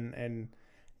 And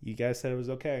you guys said it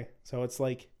was okay." So it's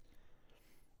like,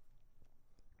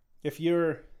 if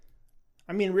you're,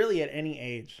 really at any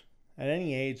age,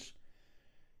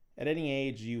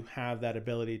 you have that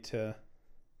ability to,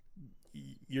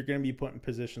 you're going to be put in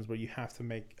positions where you have to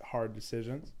make hard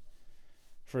decisions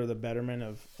for the betterment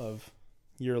of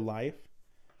your life.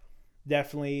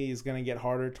 Definitely is going to get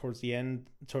harder towards the end,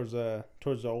 towards the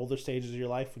older stages of your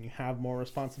life, when you have more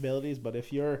responsibilities. But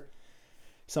if you're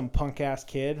some punk ass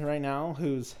kid right now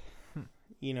who's,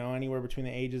 anywhere between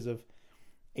the ages of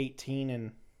 18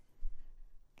 and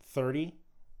 30,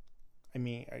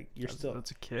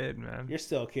 that's a kid, man. You're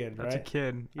still a kid, right? That's a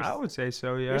kid. I would say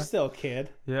so, yeah. You're still a kid.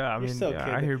 Yeah,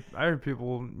 I hear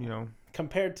people,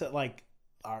 compared to like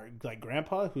our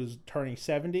grandpa who's turning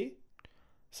 70,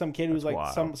 some kid who's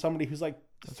like somebody who's like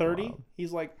 30, wild.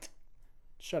 He's like,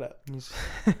 shut up.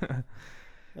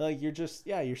 Like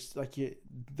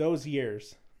those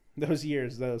years,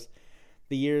 the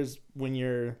years when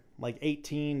you're like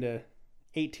 18 to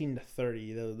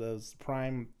 30, those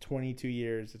prime 22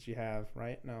 years that you have,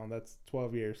 right? No, that's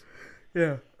 12 years.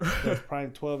 Yeah. Those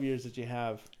prime 12 years that you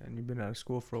have. And you've been out of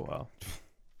school for a while.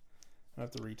 I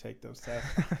have to retake those tests.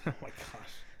 Oh my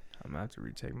gosh. I'm gonna have to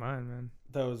retake mine, man.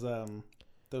 Those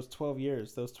 12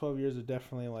 years are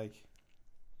definitely like,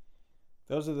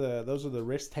 those are the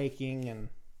risk taking, and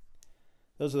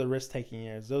those are the risk taking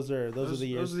years. Those are the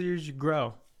years. Those are the years you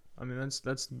grow.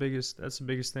 That's the biggest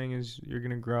thing, is you're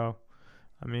gonna grow.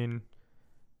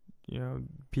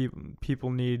 People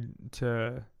need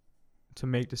to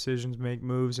make decisions, make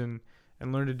moves, and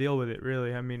learn to deal with it.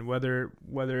 Really, whether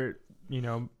it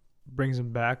brings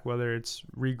them back, whether it's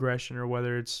regression or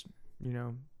whether it's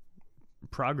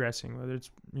progressing, whether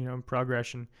it's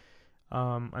progression.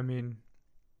 I mean,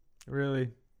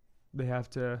 really, they have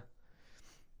to,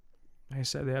 like I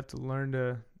said, they have to learn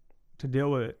to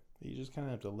deal with it. You just kind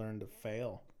of have to learn to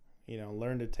fail.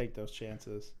 Learn to take those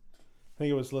chances. I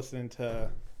think it was listening to,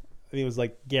 I think it was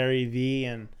like Gary V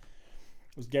and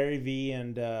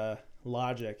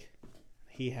Logic.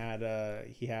 He had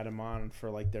him on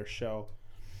for like their show,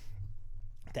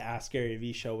 the Ask Gary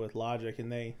V show with Logic,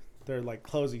 and their like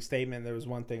closing statement. There was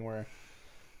one thing where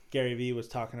Gary V was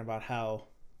talking about how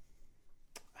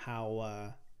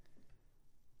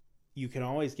you can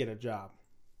always get a job,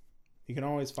 you can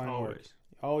always find work,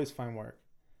 always find work.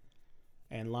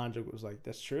 And Logic was like,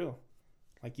 that's true.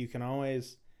 Like you can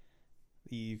always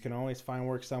find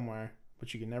work somewhere,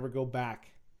 but you can never go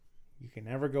back. You can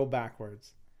never go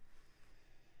backwards.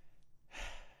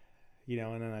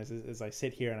 And then as I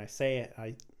sit here and I say it,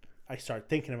 I start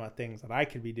thinking about things that I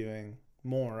could be doing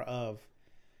more of,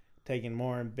 taking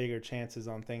more and bigger chances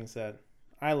on things that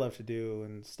I love to do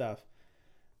and stuff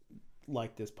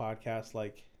like this podcast,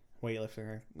 like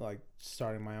weightlifting, like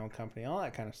starting my own company, all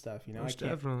that kind of stuff.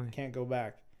 I can't go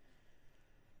back.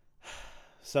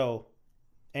 So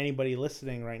anybody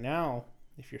listening right now,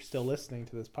 if you're still listening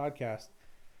to this podcast,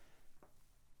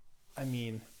 I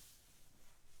mean,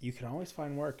 you can always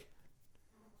find work.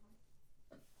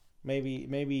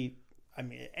 Maybe I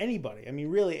mean anybody. I mean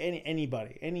really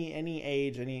anybody, any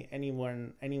age,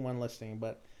 anyone listening,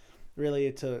 but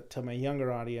really to my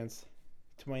younger audience,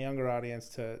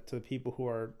 to the people who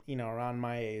are, around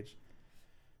my age.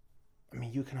 I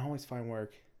mean, you can always find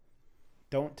work.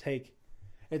 Don't take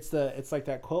it's like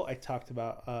that quote I talked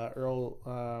about,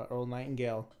 Earl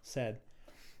Nightingale said,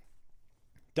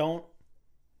 don't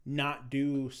not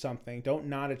do something, don't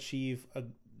not achieve a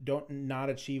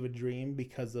dream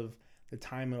because of the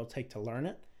time it'll take to learn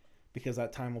it, because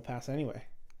that time will pass anyway.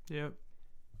 Yep.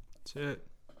 That's it.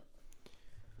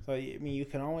 So I mean, you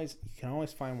can always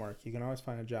find work. You can always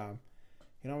find a job.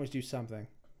 You can always do something.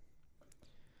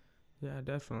 Yeah,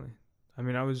 definitely. I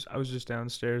mean, I was just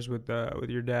downstairs with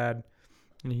your dad,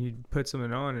 and he put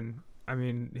something on, and I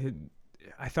mean,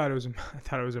 I thought it was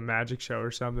a magic show or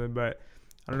something, but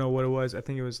I don't know what it was. I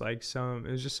think it was like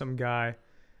it was just some guy,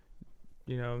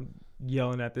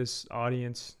 yelling at this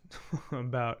audience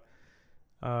about,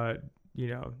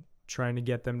 trying to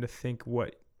get them to think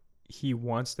what he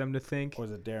wants them to think.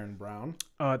 Was it Darren Brown?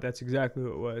 That's exactly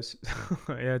what it was.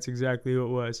 Yeah, that's exactly what it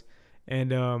was. And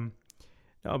no,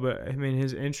 but I mean,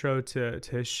 his intro to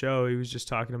his show, he was just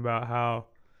talking about how,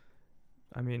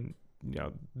 I mean,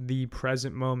 the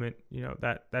present moment,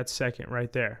 that second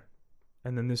right there,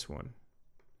 and then this one,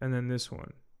 and then this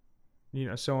one,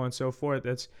 so on and so forth.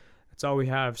 That's all we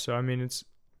have. So I mean, it's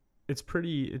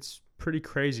pretty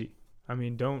crazy. I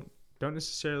mean, don't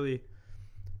necessarily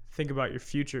think about your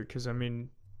future, because I mean,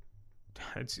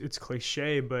 it's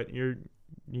cliche, but you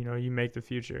make the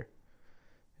future.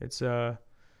 It's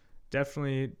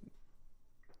definitely,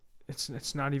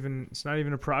 it's not even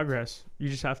a progress. You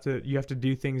just have to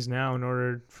do things now in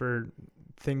order for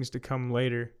things to come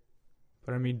later.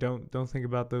 But I mean, don't think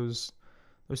about those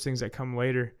things that come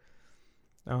later.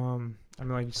 I mean,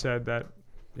 like you said, that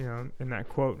in that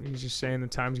quote, he's just saying the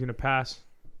time's gonna pass.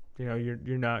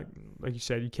 You're not, like you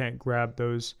said, you can't grab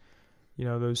those,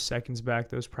 those seconds back,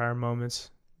 those prior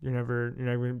moments. You're never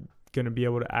going to be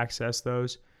able to access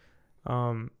those.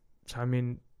 So I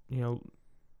mean,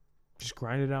 just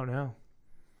grind it out now.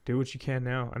 Do what you can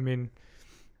now. I mean,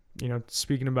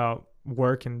 speaking about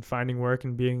work and finding work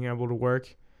and being able to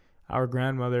work, our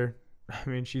grandmother, I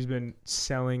mean, she's been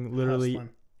selling literally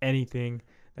anything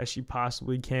that she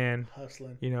possibly can.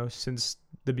 Hustling. Since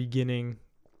the beginning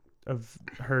of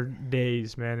her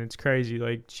days, man. It's crazy.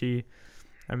 Like, she,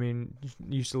 I mean,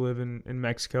 used to live in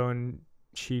Mexico, and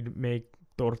she'd make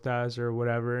tortas or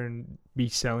whatever and be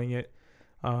selling it.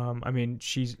 I mean,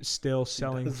 she's still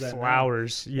selling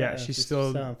flowers. Yeah, she's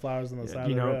still selling flowers on the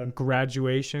side of the road.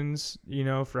 Graduations,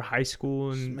 for high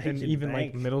school and even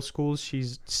like middle schools,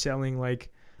 she's selling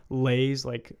like lays,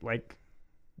 like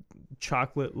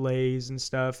chocolate lays and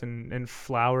stuff, and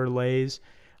flower lays.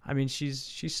 I mean, she's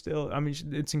still, I mean,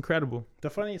 it's incredible.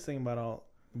 The funniest thing about all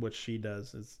what she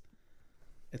does is,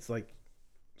 it's like,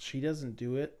 she doesn't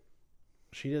do it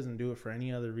for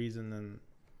any other reason than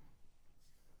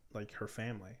like her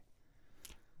family.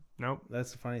 Nope.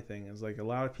 That's the funny thing, is like a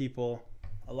lot of people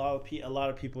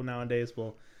nowadays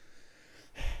will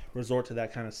resort to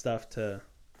that kind of stuff to,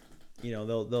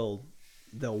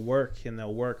 they'll work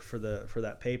for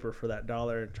that paper, for that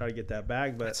dollar, and try to get that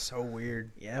bag. But that's so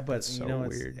weird. Yeah, but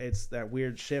weird. It's that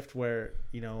weird shift where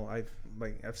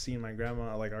I've seen my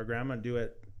grandma, like our grandma, do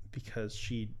it because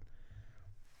she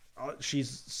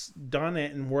she's done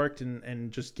it and worked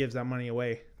and just gives that money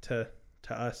away to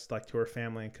us, like to her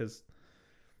family, because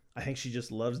I think she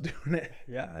just loves doing it.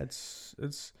 Yeah,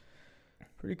 it's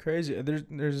pretty crazy.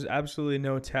 There's absolutely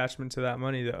no attachment to that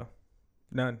money though,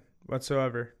 none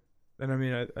whatsoever. And I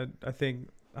mean, I think,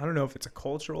 I don't know if it's a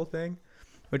cultural thing,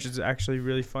 which is actually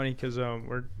really funny because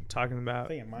we're talking about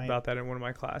that in one of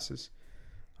my classes.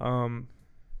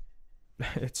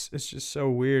 It's just so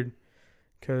weird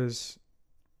because,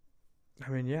 I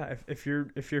mean, yeah, if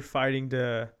you're fighting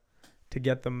to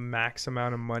get the max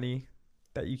amount of money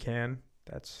that you can,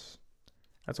 that's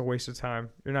a waste of time.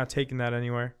 You're not taking that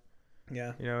anywhere.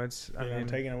 Yeah. You know, I mean, I'm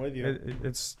taking it with you.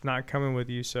 It's not coming with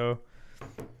you. So,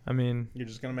 I mean, you're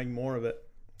just going to make more of it.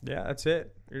 Yeah, that's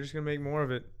it. You're just going to make more of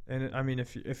it. And I mean,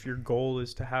 if your goal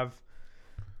is to have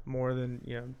more than,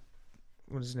 you know,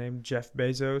 what's his name, Jeff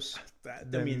Bezos,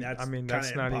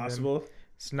 that's not impossible.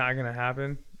 It's not going to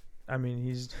happen. I mean,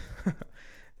 he's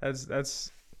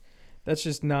that's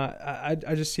just not. I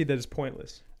just see that as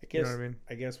pointless. I guess. You know what I mean?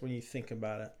 I guess when you think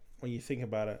about it,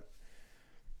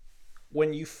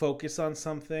 when you focus on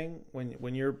something,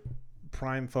 when your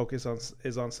prime focus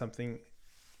is on something,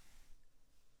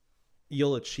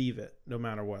 you'll achieve it no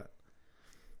matter what.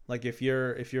 Like if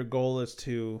your goal is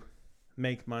to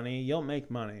make money, you'll make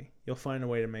money. You'll find a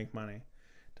way to make money.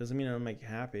 Doesn't mean it'll make you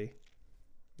happy.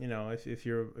 You know, if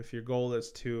your goal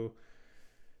is to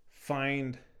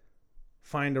find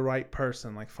the right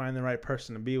person, like find the right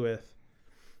person to be with,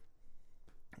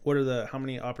 how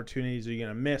many opportunities are you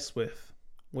gonna miss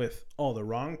with all the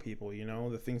wrong people? You know,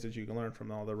 the things that you can learn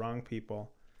from all the wrong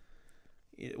people.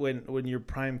 When your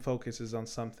prime focus is on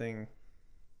something,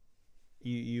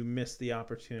 you miss the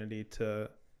opportunity to.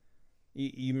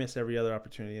 You miss every other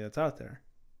opportunity that's out there.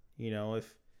 You know,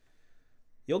 if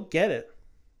you'll get it,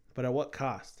 but at what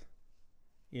cost?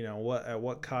 You know, at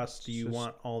what cost do you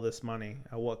want all this money?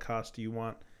 At what cost do you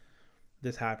want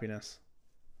this happiness?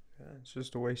 Yeah, it's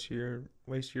just a waste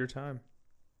of your time.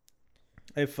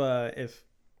 If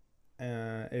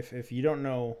you don't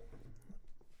know,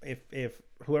 if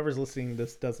whoever's listening to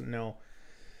this doesn't know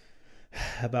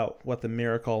about what the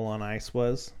Miracle on Ice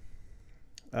was,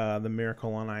 the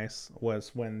Miracle on Ice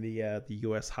was when the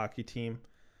U.S. hockey team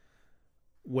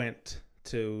went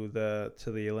to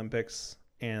the Olympics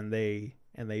and they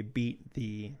beat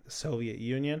the Soviet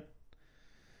Union.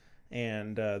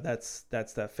 And that's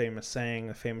that famous saying,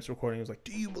 the famous recording was like,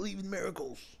 "Do you believe in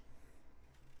miracles?"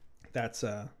 That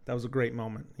was a great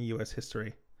moment in U.S.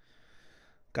 history.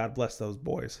 God bless those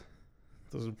boys,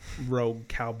 those rogue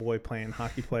cowboy playing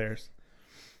hockey players.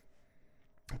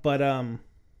 But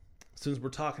since we're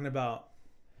talking about,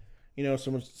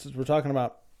 since we're talking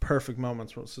about perfect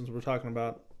moments, since we're talking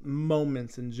about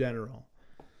moments in general,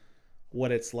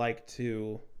 what it's like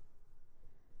to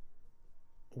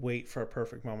wait for a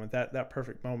perfect moment. That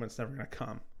perfect moment's never going to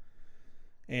come.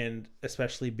 And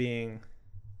especially being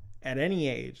at any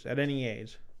age,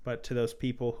 but to those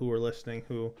people who are listening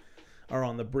who are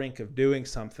on the brink of doing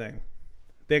something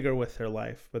bigger with their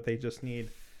life, but they just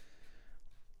need,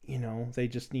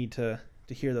 to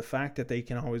hear the fact that they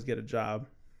can always get a job.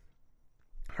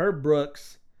 Herb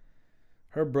Brooks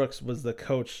was the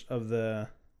coach of the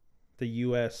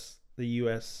U.S.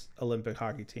 Olympic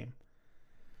hockey team.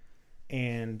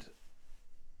 And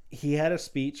he had a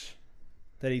speech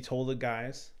that he told the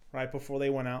guys right before they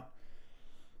went out.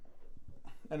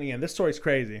 And again, this story's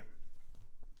crazy.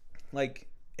 Like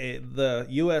the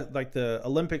U.S., like the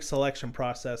Olympic selection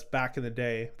process back in the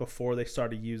day before they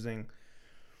started using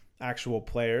actual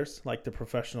players, like the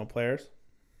professional players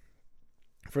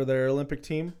for their Olympic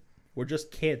team, were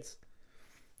just kids.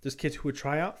 Just kids who would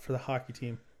try out for the hockey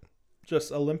team.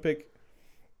 Just Olympic.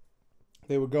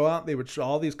 They would go out.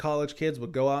 All these college kids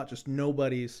would go out. Just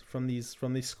nobodies from these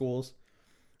schools.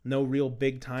 No real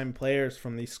big time players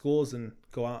from these schools, and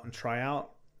go out and try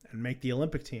out and make the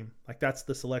Olympic team. Like that's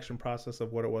the selection process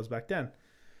of what it was back then.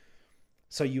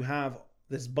 So you have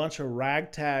this bunch of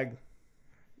ragtag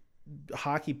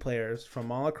hockey players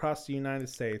from all across the United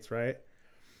States, right?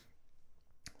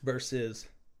 Versus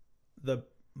the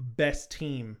best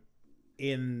team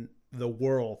in the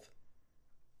world,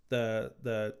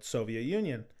 the Soviet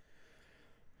Union.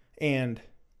 And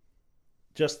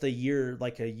just a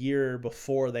year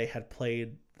before, they had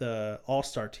played the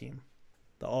All-Star team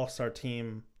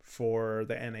for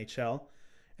the NHL,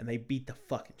 and they beat the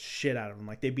fucking shit out of them.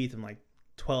 Like they beat them like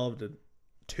 12-2.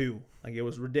 Like it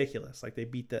was ridiculous. Like they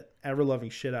beat the ever-loving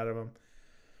shit out of them.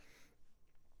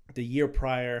 The year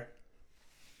prior,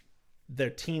 their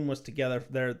team was together.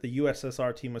 The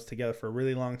USSR team was together for a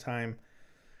really long time,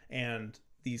 and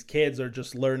these kids are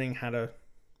just learning how to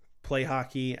play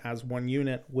hockey as one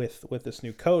unit with this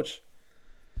new coach.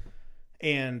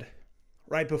 And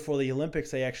right before the Olympics,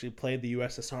 they actually played the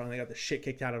USSR, and they got the shit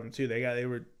kicked out of them too. They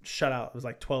were shut out. It was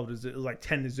like 12 to it was like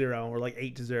 10-0 or like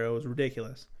 8-0. It was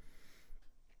ridiculous.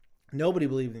 Nobody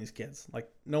believed in these kids. Like,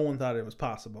 no one thought it was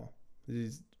possible.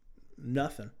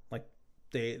 Nothing. Like,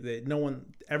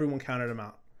 everyone counted them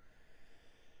out.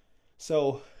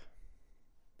 So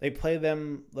they play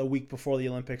them the week before the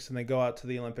Olympics, and they go out to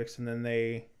the Olympics, and then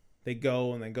they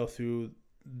go through.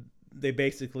 They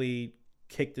basically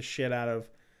kick the shit out of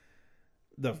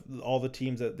all the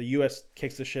teams that the U.S.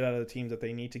 kicks the shit out of the teams that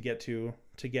they need to get to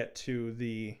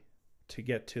the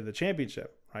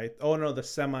championship, right? Oh no,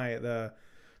 the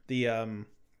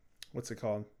what's it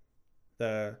called?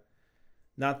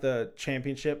 Not the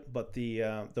championship, but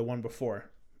the one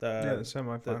before the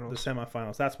semifinals. The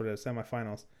semifinals. That's what it is.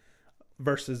 Semifinals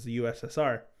versus the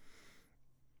USSR,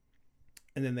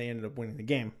 and then they ended up winning the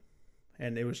game,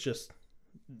 and it was just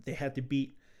they had to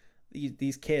beat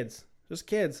these kids. Those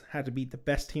kids had to beat the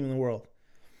best team in the world.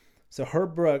 So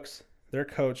Herb Brooks, their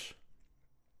coach,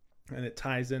 and it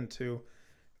ties into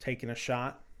taking a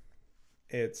shot.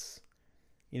 It's,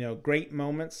 great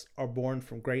moments are born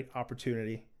from great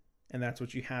opportunity, and that's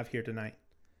what you have here tonight.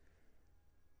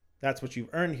 That's what you've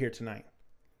earned here tonight.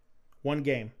 One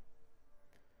game.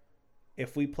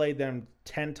 If we played them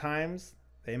 10 times,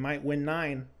 they might win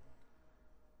 9,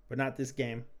 but not this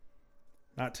game.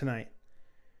 Not tonight.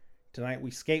 Tonight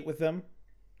we skate with them.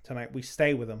 Tonight we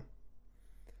stay with them.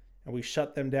 And we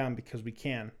shut them down because we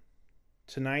can.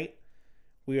 Tonight,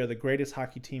 we are the greatest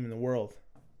hockey team in the world.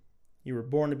 You were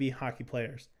born to be hockey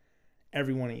players.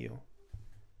 Every one of you.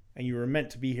 And you were meant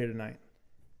to be here tonight.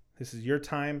 This is your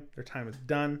time. Their time is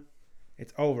done.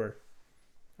 It's over.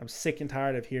 I'm sick and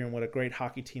tired of hearing what a great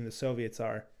hockey team the Soviets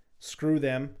are. Screw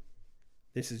them.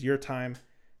 This is your time.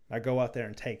 Now go out there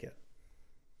and take it.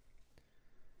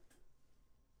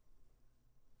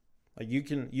 Like, you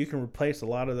can replace a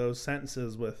lot of those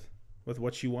sentences with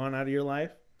what you want out of your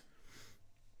life.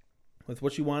 With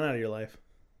what you want out of your life.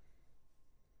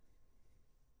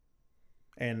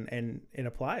 And it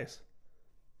applies.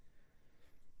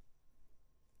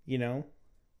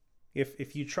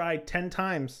 If you try 10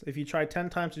 times, to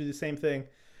do the same thing,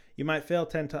 you might fail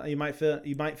 10 times. You might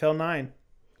fail 9.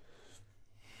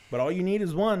 But all you need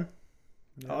is 1.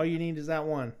 Yeah. All you need is that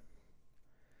 1.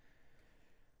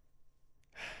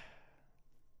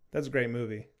 That's a great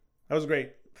movie. That was a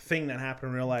great thing that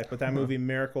happened in real life. But that movie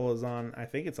Miracle is on. I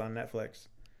think it's on Netflix.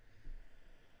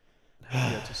 I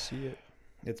haven't yet to see it.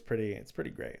 It's pretty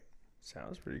great.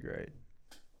 Sounds pretty great.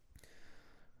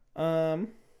 We're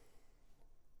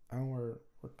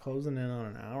closing in on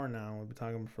an hour now. We've been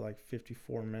talking for like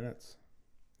 54 minutes.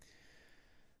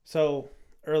 So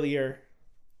earlier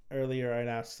I'd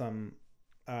asked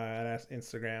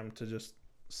Instagram to just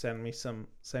send me some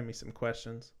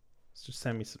questions. Just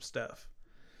send me some stuff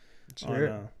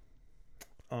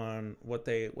on what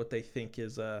they think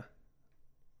is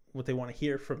what they want to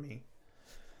hear from me,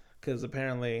 because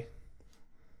apparently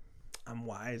I'm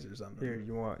wise or something. Here,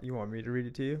 you want me to read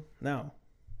it to you? No,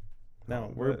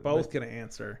 we're both gonna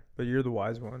answer. But you're the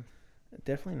wise one.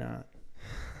 Definitely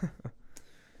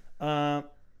not.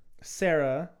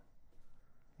 Sarah,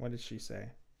 what did she say?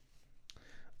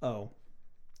 Oh,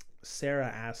 Sarah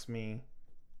asked me,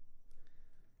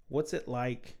 what's it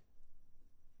like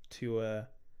to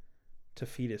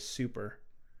feed a super?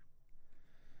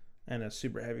 And a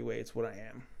super heavyweight's what I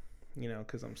am,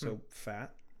 because I'm so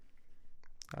fat.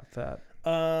 Not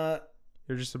fat.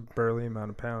 You're just a burly amount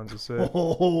of pounds. That's it.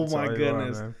 Oh, my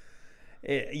goodness.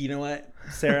 You know what,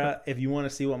 Sarah? If you want to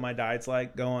see what my diet's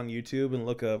like, go on YouTube and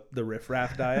look up the Riff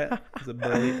Raff diet. It's a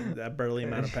burly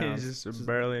amount of pounds. Just a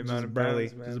burly amount of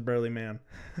pounds, man. Just a burly man.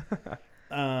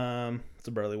 It's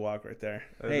a burly walk right there.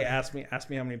 Hey, ask me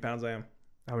how many pounds I am.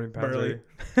 How many pounds are you?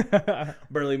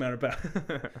 Burly amount of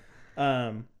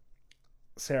pounds.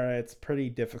 Sarah, it's pretty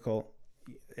difficult.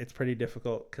 It's pretty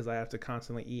difficult because I have to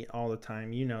constantly eat all the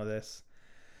time. You know this.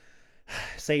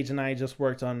 Sage and I just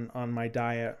worked on my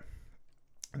diet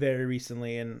very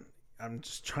recently, and I'm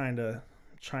just trying to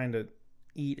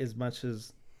eat as much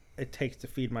as it takes to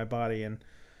feed my body. And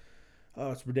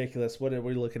it's ridiculous. What are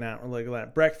we looking at? We're looking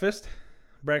at breakfast,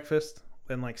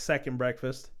 then like second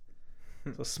breakfast.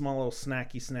 It's a small little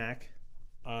snacky snack,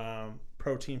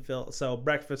 protein filled. So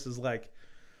breakfast is like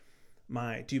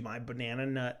my banana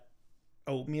nut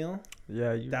oatmeal.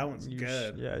 Yeah, that one's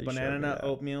good. Banana nut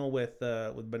oatmeal with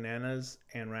bananas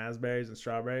and raspberries and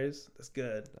strawberries. That's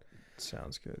good.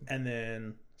 Sounds good. And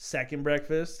then second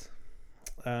breakfast,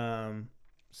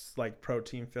 it's like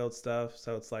protein filled stuff.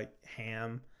 So it's like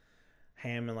ham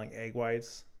and like egg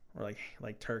whites, or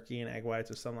like turkey and egg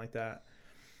whites or something like that.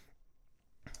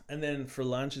 And then for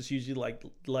lunch, it's usually like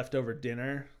leftover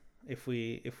dinner if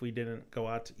we didn't go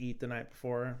out to eat the night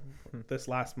before. This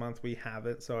last month we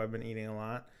haven't, so I've been eating a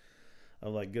lot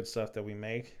of like good stuff that we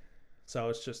make. So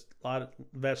it's just a lot of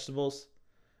vegetables,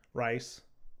 rice,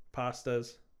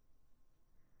 pastas.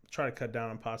 Try to cut down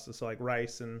on pasta, so like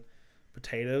rice and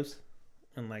potatoes,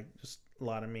 and like just a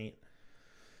lot of meat.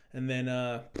 And then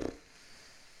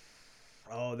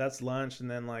that's lunch,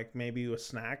 and then like maybe a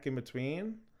snack in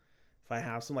between. If I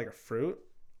have some like a fruit,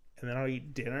 and then I'll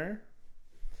eat dinner,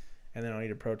 and then I'll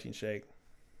eat a protein shake.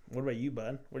 What about you,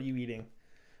 bud? What are you eating?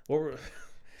 Dude,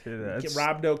 that's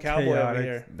Rabdo Cowboy chaotic. over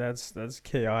here. That's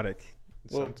chaotic.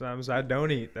 Well, sometimes I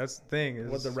don't eat. That's the thing.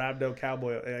 What's the Rabdo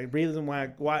Cowboy? Reason why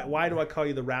do I call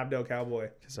you the Rabdo Cowboy?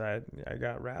 Because I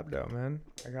got Rabdo, man.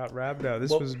 I got Rabdo.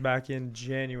 This was back in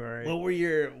January. What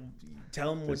were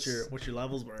tell them what your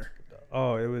levels were.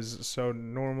 Oh, it was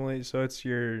normally it's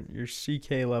your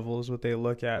CK level is what they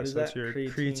look at. So it's your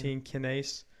creatine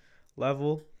kinase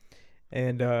level,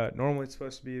 and normally it's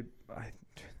supposed to be. I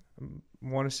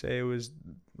want to say it was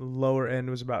lower end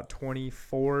was about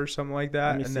 24 or something like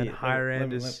that, and then higher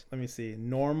end is. Let me see.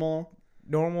 Normal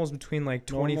is between like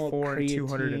 24 and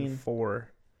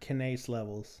 204 kinase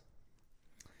levels.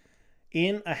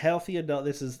 In a healthy adult,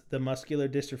 this is the Muscular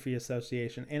Dystrophy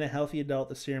Association. In a healthy adult,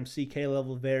 the serum CK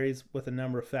level varies with a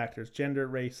number of factors: gender,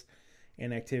 race,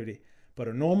 and activity. But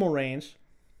a normal range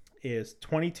is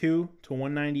 22 to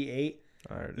 198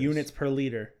 units per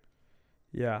liter.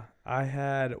 Yeah, I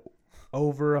had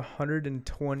over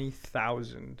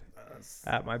 120,000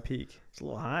 at my peak. It's a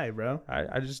little high, bro.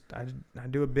 I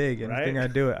do it big. Anything I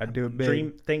do it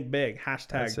big. Think big.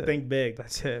 Hashtag think big.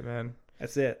 That's it, man.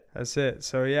 That's it.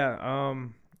 So yeah.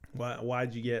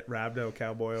 Why'd you get Rabdo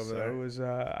Cowboy over there? It was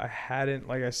I hadn't,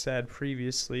 like I said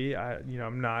previously.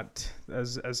 I'm not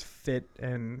as fit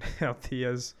and healthy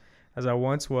as I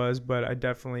once was, but I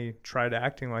definitely tried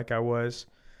acting like I was,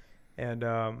 and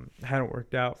hadn't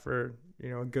worked out for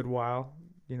a good while.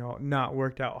 Not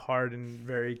worked out hard and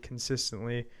very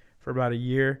consistently for about a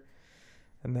year,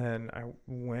 and then I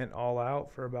went all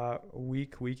out for about a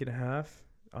week and a half.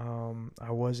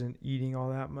 I wasn't eating all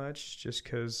that much just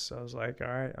because I was like, all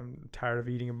right, I'm tired of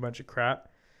eating a bunch of crap.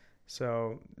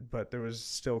 So, but there was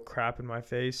still crap in my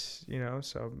face,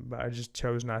 but I just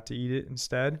chose not to eat it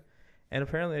instead. And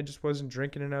apparently I just wasn't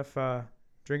drinking enough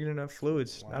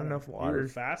fluids, not enough water. You were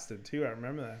fasted too. I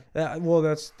remember that. Well,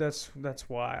 that's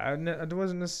why I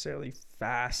wasn't necessarily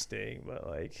fasting, but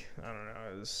like, I don't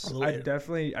know. I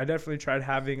definitely tried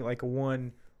having like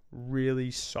one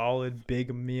really solid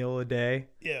big meal a day.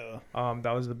 Yeah.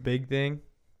 That was the big thing.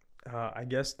 I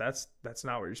guess that's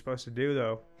not what you're supposed to do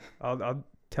though. I'll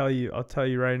tell you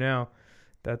right now.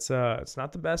 That's it's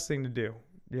not the best thing to do.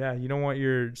 Yeah, you don't want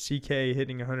your CK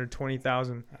hitting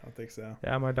 120,000. I don't think so.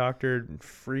 Yeah, my doctor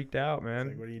freaked out, man.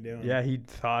 Like, what are you doing? Yeah, he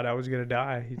thought I was gonna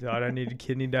die. He thought I needed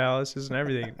kidney dialysis and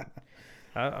everything.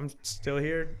 I'm still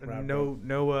here.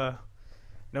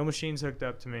 No machines hooked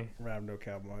up to me. Rabdo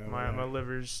Cowboy. My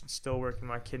liver's still working.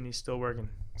 My kidney's still working.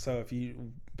 So if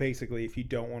you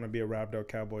don't want to be a Rabdo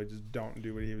Cowboy, just don't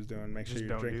do what he was doing. Make sure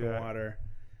you're drinking water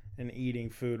and eating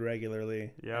food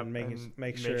regularly. Yeah, and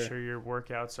make sure your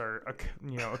workouts are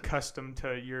accustomed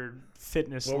to your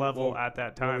fitness level at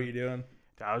that time. What were you doing?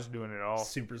 I was doing it all.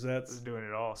 Supersets. I was doing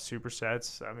it all.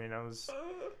 Supersets. I mean,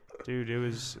 dude.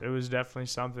 It was definitely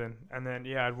something. And then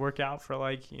I'd work out for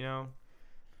like a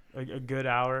good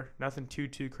hour. Nothing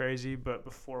too crazy. But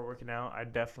before working out,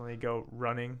 I'd definitely go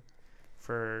running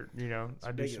for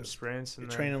I'd do some sprints. And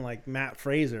you're training like Matt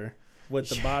Fraser with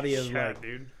the body of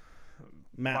dude.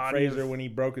 Matt Fraser when he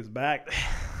broke his back.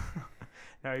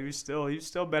 No, he was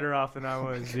still better off than I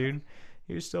was, dude.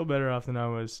 He was still better off than I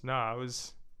was. No, I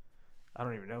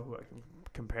don't even know who I can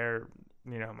compare,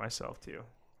 myself to.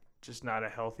 Just not a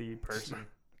healthy person.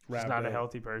 Not a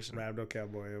healthy person. Rabdo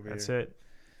Cowboy over That's here. it.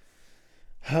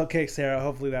 Okay, Sarah.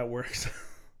 Hopefully that works.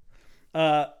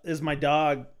 Is my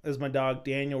dog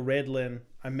Daniel Redlin.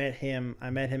 I met him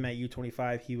at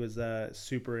U25. He was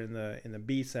super in the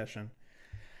B session.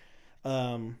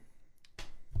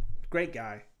 Great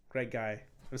guy.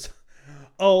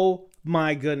 Oh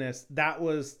my goodness.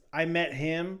 I met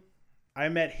him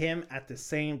at the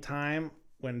same time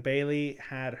when Bailey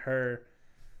had her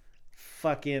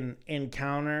fucking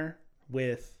encounter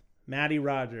with Maddie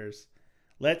Rogers.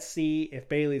 Let's see if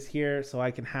Bailey's here so I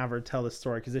can have her tell the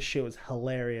story because this shit was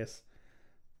hilarious.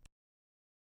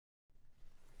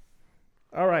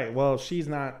 All right, well, she's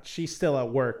still at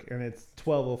work and it's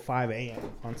 12:05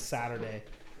 a.m. on Saturday.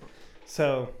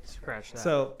 So scratch that.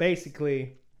 So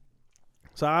basically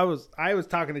So I was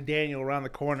talking to Daniel around the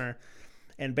corner,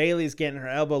 and Bailey's getting her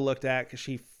elbow looked at because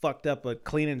she fucked up a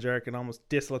clean and jerk and almost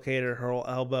dislocated her whole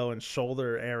elbow and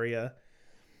shoulder area.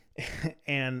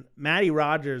 And Matty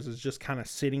Rogers is just kind of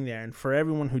sitting there. And for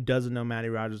everyone who doesn't know Matty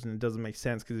Rogers, and it doesn't make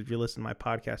sense because if you listen to my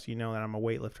podcast, you know that I'm a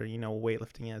weightlifter. You know what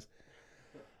weightlifting is.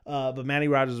 But Matty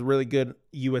Rogers is a really good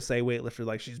USA weightlifter.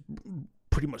 Like, she's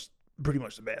pretty much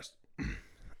the best.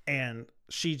 And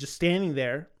she's just standing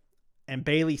there, and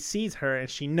Bailey sees her, and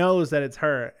she knows that it's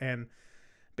her. And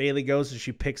Bailey goes and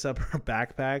she picks up her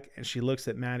backpack, and she looks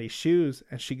at Maddie's shoes,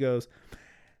 and she goes,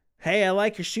 "Hey, I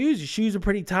like your shoes. Your shoes are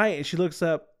pretty tight." And she looks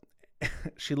up.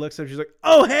 She's like,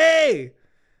 "Oh, hey,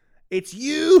 it's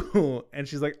you." And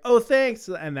she's like, "Oh, thanks."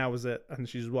 And that was it. And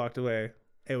she just walked away.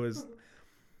 It was,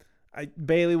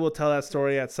 Bailey will tell that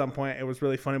story at some point. It was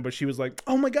really funny, but she was like,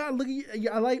 "Oh my God, look at you.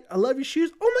 I love your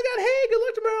shoes. Oh my God. Hey, good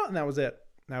luck tomorrow." And that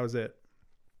was it.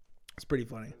 It's pretty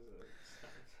funny.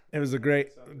 It was a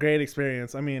great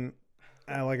experience. I mean,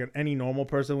 any normal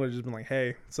person would have just been like,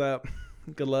 "Hey, what's up?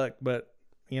 Good luck." But,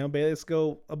 Bailey, let's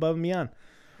go above and beyond.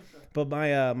 But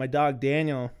my dog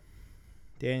Daniel,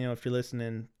 if you're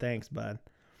listening, thanks, bud.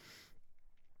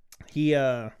 He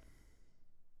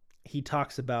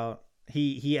talks about,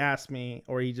 he asked me,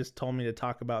 or he just told me to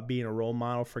talk about being a role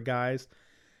model for guys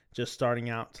just starting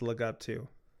out to look up to.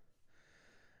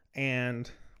 And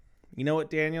you know what,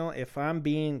 Daniel? If I'm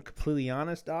being completely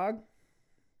honest, dog,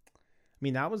 I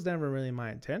mean, that was never really my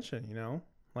intention,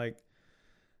 Like,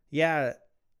 yeah,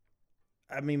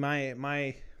 I mean,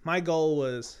 my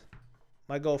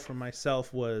goal for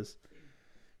myself was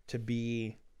to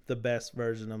be the best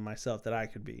version of myself that I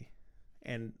could be,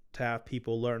 and to have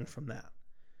people learn from that,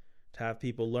 to have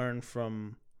people learn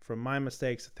from my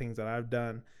mistakes, the things that I've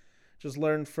done, just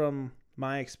learn from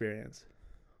my experience.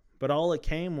 But all it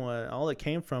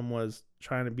came from was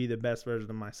trying to be the best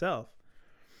version of myself.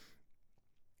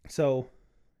 So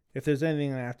if there's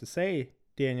anything I have to say,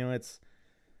 Daniel, it's,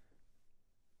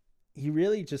 you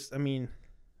really just, I mean,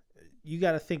 you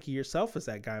got to think of yourself as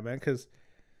that guy, man. Because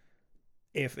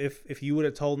if you would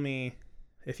have told me,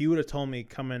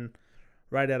 coming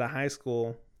right out of high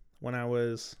school when I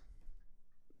was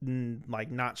like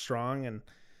not strong, and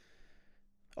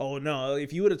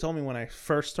if you would have told me when I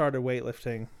first started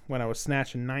weightlifting, when I was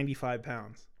snatching 95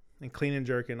 pounds and clean and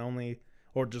jerking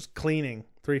just cleaning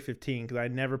 315, because I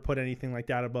never put anything like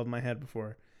that above my head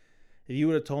before. If you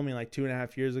would have told me like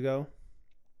 2.5 years ago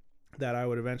that I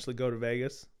would eventually go to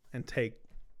Vegas and take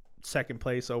second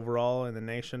place overall in the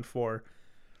nation for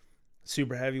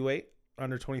super heavyweight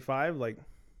under 25, like,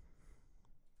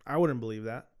 I wouldn't believe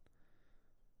that.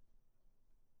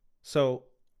 So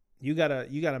you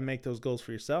gotta make those goals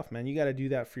for yourself, man. You gotta do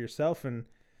that for yourself, and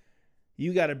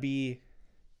you gotta be,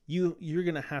 you're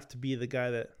gonna have to be the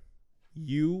guy that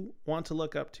you want to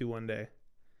look up to one day,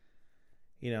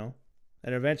 and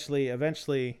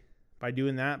eventually by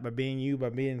doing that, by being you, by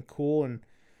being cool, and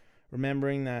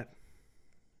remembering that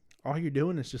all you're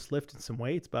doing is just lifting some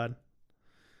weights, bud.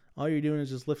 All you're doing is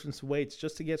just lifting some weights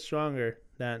just to get stronger,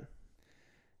 that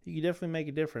you can definitely make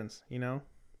a difference, You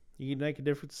can make a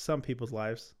difference in some people's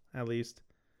lives, at least.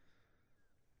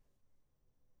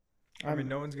 I mean,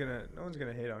 no one's gonna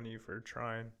hate on you for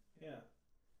trying. Yeah.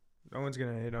 No one's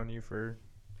gonna hate on you for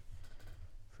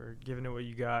giving it what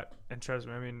you got. And trust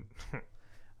me, I mean,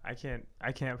 I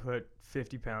can't put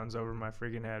 50 pounds over my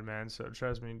freaking head, man. So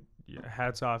trust me,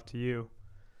 hats off to you.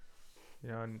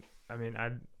 And I mean,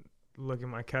 I look at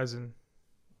my cousin,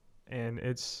 and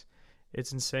it's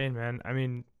insane, man. I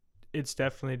mean, it's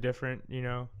definitely different,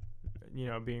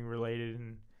 being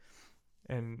related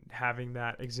and having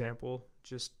that example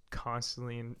just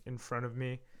constantly in front of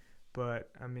me. But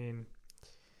I mean,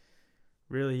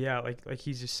 really, yeah, like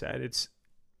he just said, it's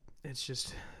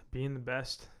just being the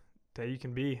best that you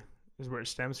can be is where it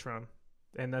stems from.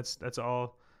 And that's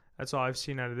all I've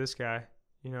seen out of this guy.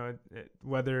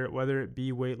 Whether it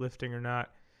be weightlifting or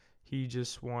not, he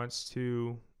just wants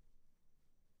to,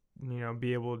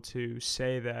 be able to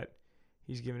say that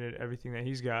he's giving it everything that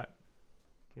he's got,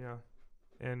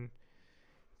 and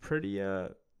pretty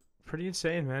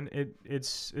insane, man.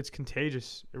 It's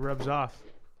contagious. It rubs off.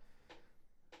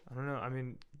 I don't know. I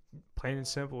mean, plain and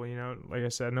simple, like I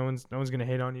said, no one's gonna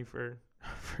hate on you for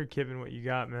giving what you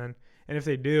got, man. And if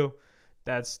they do,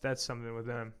 that's something with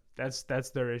them. That's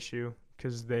their issue,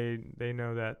 because they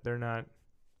know that they're not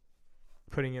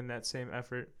putting in that same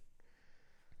effort.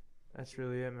 That's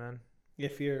really it, man.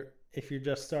 If you're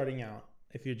just starting out,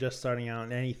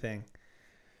 in anything,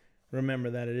 remember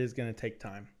that it is going to take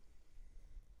time.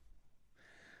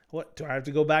 What do I have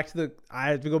to go back to the? I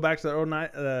have to go back to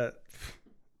the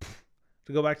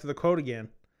to go back to the quote again.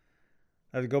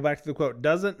 I go back to the quote.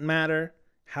 Doesn't matter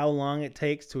how long it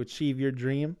takes to achieve your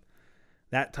dream.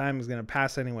 That time is going to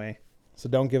pass anyway. So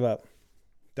don't give up.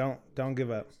 Don't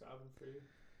give up.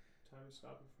 Time is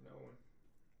stopping for no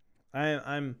one.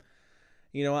 I'm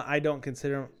you know what? I don't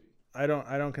consider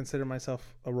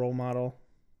myself a role model.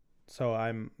 So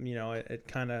I'm, it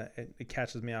kind of it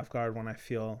catches me off guard when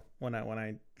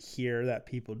I hear that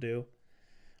people do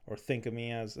or think of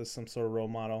me as some sort of role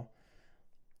model.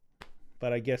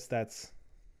 But I guess that's,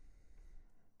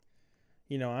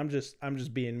 I'm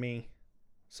just being me.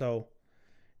 So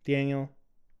Daniel,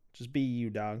 just be you,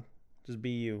 dog. Just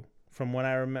be you. From what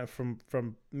I remember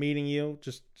from meeting you,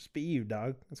 just be you,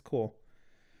 dog. It's cool.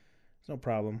 It's no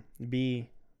problem. Be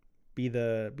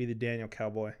the Daniel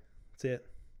Cowboy. That's it.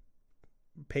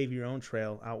 Pave your own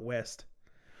trail out west.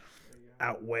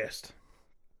 Out west.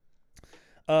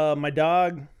 My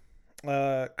dog,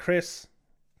 Chris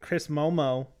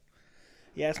Momo,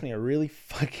 he asked me a really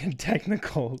fucking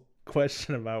technical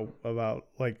question about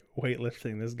like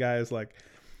weightlifting. This guy is like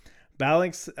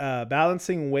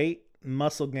balancing weight,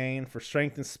 muscle gain for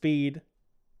strength and speed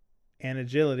and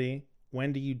agility.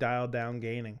 When do you dial down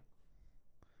gaining?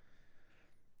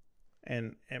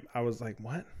 And I was like,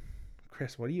 what?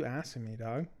 Chris, what are you asking me,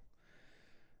 dog?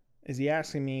 Is he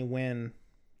asking me when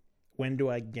do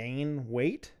I gain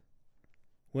weight?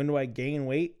 When do I gain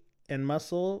weight and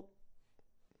muscle?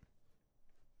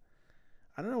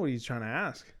 I don't know what he's trying to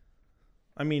ask.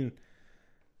 I mean,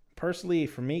 personally,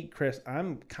 for me, Chris,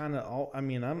 I'm kind of I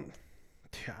don't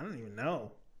even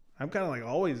know. I'm kind of like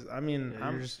always. I mean,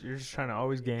 Yeah, you're just trying to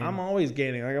always gain. I'm always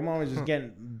gaining. Like I'm always just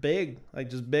getting big, like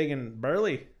just big and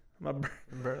burly.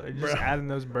 Just adding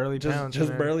those burly pounds.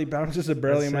 Just burly pounds, just a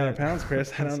burly amount of pounds,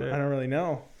 Chris. I don't really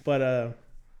know, but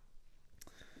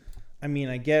I mean,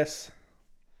 I guess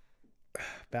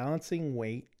balancing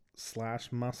weight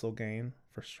 / muscle gain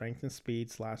for strength and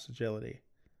speed / agility.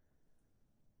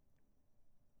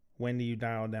 When do you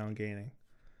dial down gaining?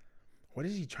 What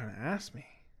is he trying to ask me?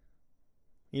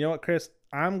 You know what, Chris?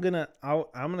 I'm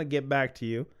gonna get back to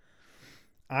you.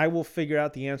 I will figure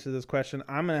out the answer to this question.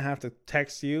 I'm gonna have to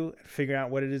text you and figure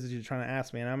out what it is that you're trying to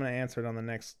ask me, and I'm gonna answer it on the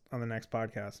next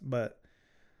podcast. But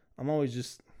I'm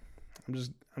just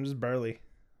burly.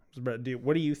 Dude,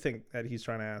 what do you think that he's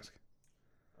trying to ask?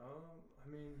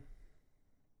 I mean,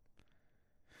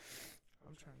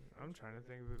 I'm trying to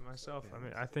think of it myself. I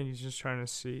mean, I think he's just trying to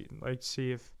see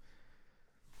if.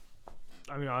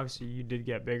 I mean, obviously you did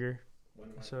get bigger,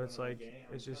 so it's like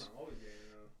it's just.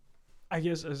 I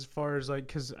guess as far as like,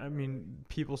 because I mean,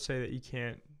 people say that you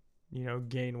can't,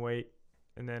 gain weight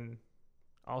and then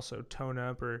also tone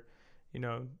up or,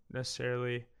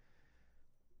 necessarily.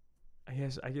 I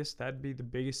guess that'd be the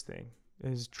biggest thing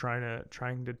is trying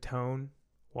to tone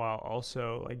while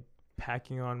also like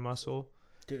packing on muscle.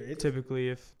 Dude, typically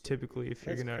if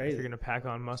you're gonna pack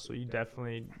on muscle, you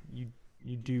definitely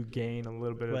you do gain a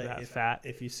little bit of that fat.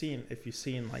 If you've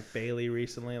seen like Bailey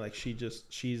recently, like she's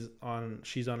on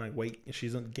a weight,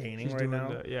 she's gaining right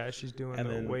now. She's doing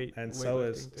the weight. And so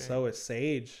is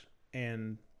Sage,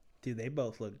 and dude, they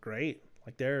both look great.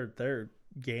 Like they're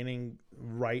gaining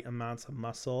right amounts of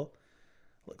muscle.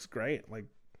 Looks great. Like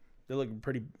they're looking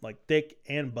pretty like thick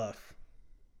and buff.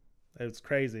 It's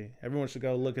crazy. Everyone should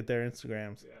go look at their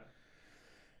Instagrams.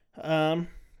 Yeah.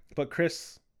 But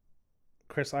Chris,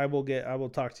 I will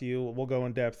talk to you. We'll go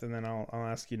in depth, and then I'll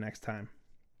ask you next time.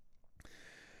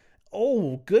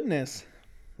 Oh goodness,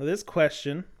 this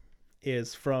question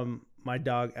is from my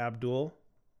dog Abdul,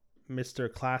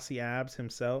 Mr. Classy Abs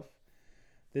himself.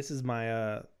 This is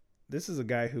a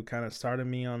guy who kind of started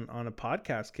me on a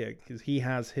podcast kick because he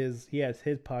has his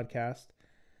podcast,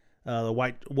 the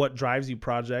What Drives You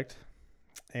Project,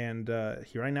 and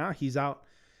right now he's out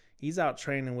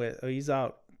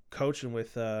coaching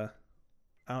with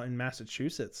out in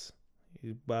Massachusetts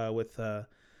with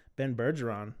Ben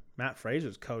Bergeron, Matt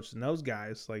Fraser's coach, and those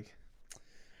guys like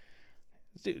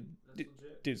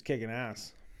dude's kicking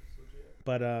ass.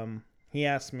 But he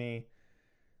asked me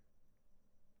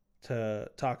to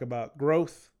talk about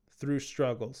growth through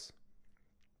struggles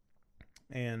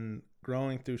and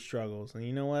growing through struggles. And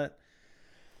you know what?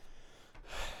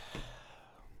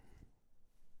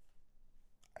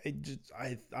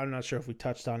 I'm not sure if we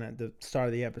touched on it at the start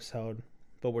of the episode,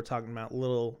 but we're talking about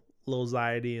little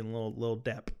anxiety and little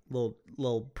depth,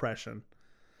 little depression.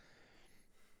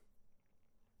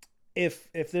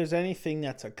 If there's anything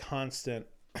that's a constant,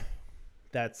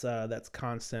 that's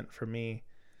constant for me,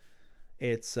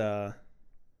 it's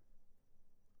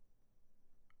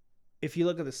if you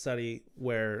look at the study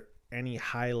where any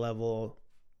high level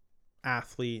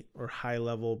athlete or high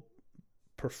level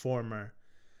performer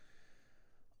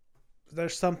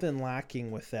there's something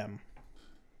lacking with them.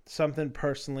 Something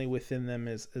personally within them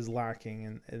is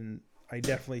lacking, and I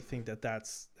definitely think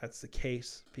that's the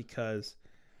case, because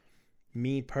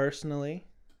me personally,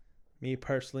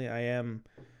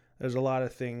 there's a lot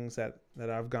of things that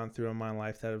I've gone through in my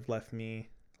life that have left me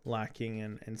lacking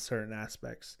in certain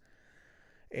aspects.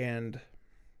 And,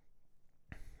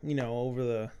 over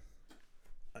the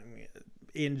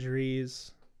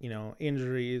injuries,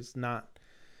 not,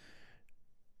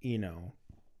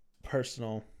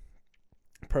 personal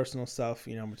stuff,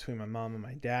 between my mom and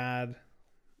my dad,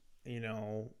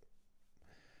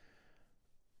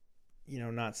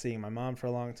 not seeing my mom for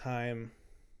a long time,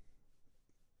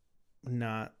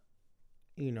 not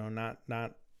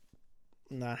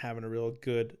having a real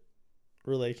good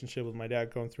relationship with my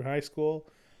dad going through high school.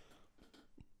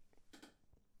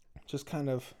 Just kind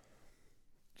of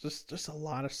just a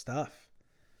lot of stuff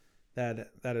that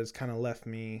has kind of left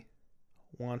me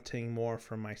wanting more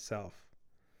for myself.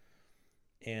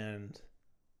 And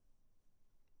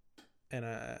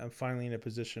I'm finally in a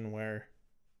position where,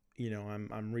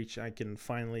 I'm reaching, I can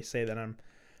finally say that I'm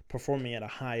performing at a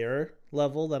higher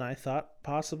level than I thought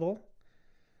possible.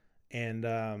 And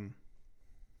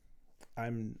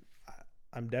I'm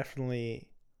definitely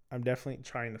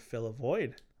trying to fill a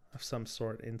void of some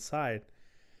sort inside.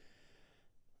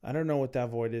 I don't know what that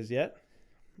void is yet.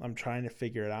 I'm trying to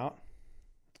figure it out.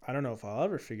 I don't know if I'll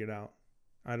ever figure it out.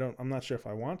 I'm not sure if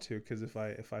I want to, because if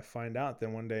I find out,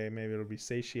 then one day maybe it'll be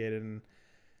satiated and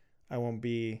I won't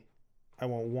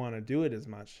want to do it as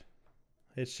much.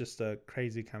 It's just a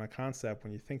crazy kind of concept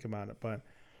when you think about it. But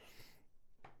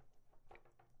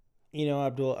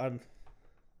Abdul,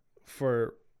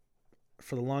 for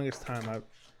the longest time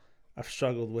I've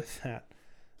struggled with that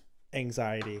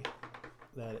anxiety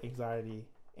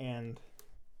and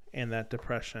that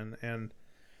depression, and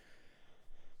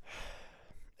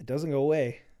it doesn't go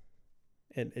away.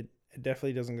 It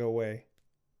definitely doesn't go away.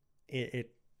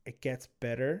 It gets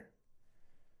better.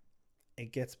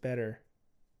 It gets better.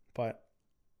 But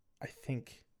I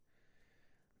think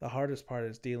the hardest part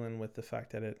is dealing with the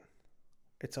fact that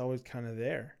it's always kind of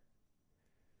there.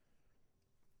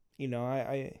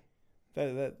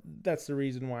 That's the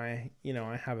reason why,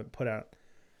 I haven't put out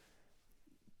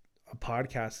a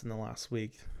podcast in the last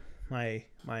week. My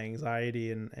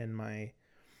anxiety and my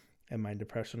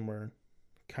depression were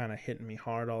kind of hitting me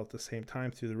hard all at the same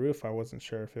time through the roof. I wasn't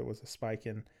sure if it was a spike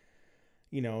in,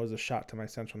 it was a shot to my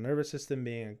central nervous system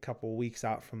being a couple weeks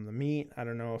out from the meet. I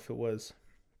don't know if it was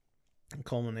a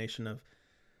culmination of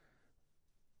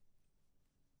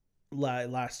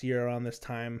last year around this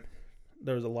time.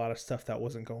 There was a lot of stuff that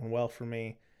wasn't going well for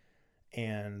me,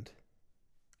 and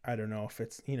I don't know if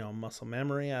it's, muscle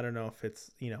memory. I don't know if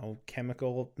it's,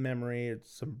 chemical memory.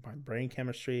 It's my brain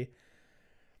chemistry.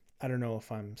 I don't know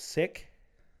if I'm sick,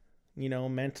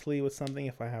 mentally with something,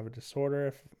 if I have a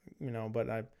disorder,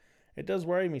 but it does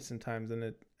worry me sometimes. And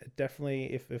it definitely,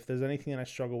 if there's anything that I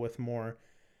struggle with more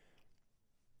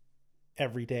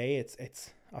every day,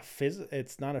 it's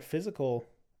not a physical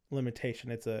limitation.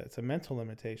 It's a mental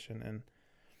limitation. And,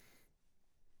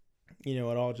 it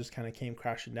all just kind of came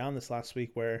crashing down this last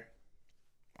week, where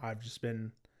I've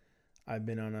been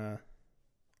on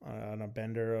a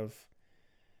bender of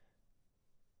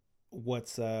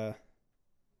what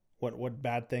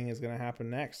bad thing is going to happen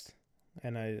next.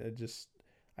 And I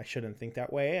shouldn't think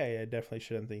that way. I definitely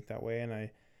shouldn't think that way. And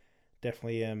I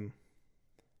definitely am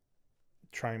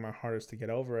trying my hardest to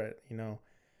get over it.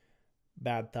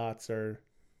 Bad thoughts are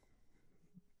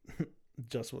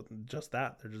just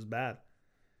that. They're just bad.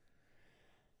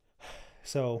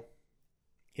 So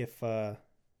if I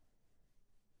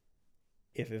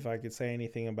could say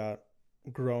anything about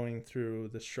growing through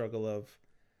the struggle of,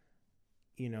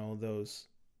 those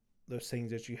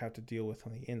things that you have to deal with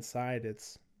on the inside,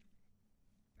 it's,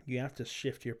 you have to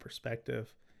shift your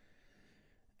perspective.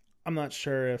 I'm not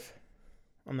sure if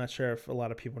a lot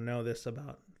of people know this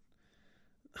about,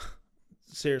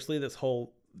 seriously, this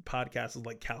whole podcast is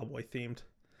like cowboy themed,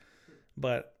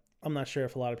 but I'm not sure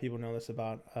if a lot of people know this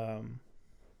about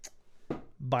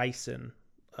bison,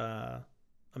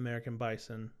 American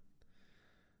bison.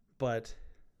 But,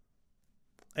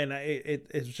 and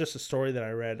it's just a story that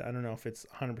I read. I don't know if it's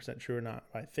 100% true or not.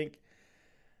 I think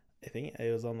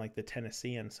it was on like the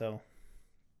Tennessean, so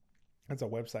that's a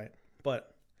website.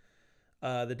 But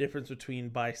the difference between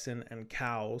bison and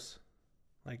cows,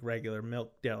 like regular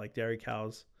milk, like dairy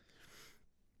cows,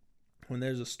 when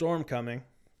there's a storm coming,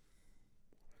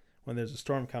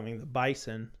 the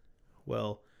bison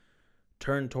will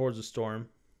turn towards the storm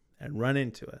and run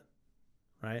into it,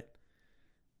 right?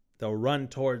 They'll run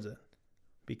towards it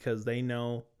because they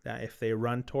know that if they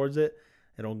run towards it,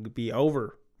 it'll be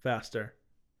over faster.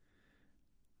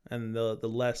 And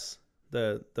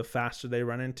the faster they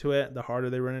run into it, the harder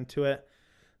they run into it,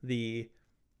 the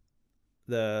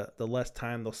less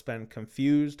time they'll spend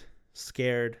confused,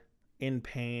 scared, in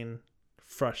pain,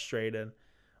 frustrated,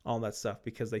 all that stuff,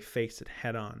 because they faced it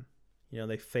head on.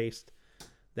 They faced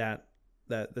the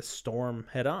storm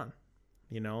head on.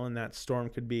 And that storm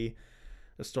could be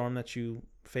a storm that you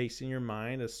face in your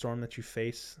mind, a storm that you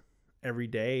face every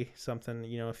day, something,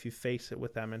 if you face it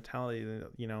with that mentality,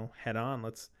 head on,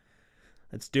 let's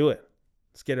do it.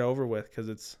 Let's get it over with, because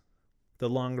it's the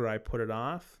longer I put it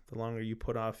off, the longer you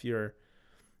put off your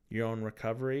own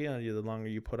recovery, the longer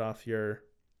you put off your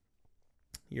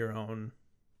own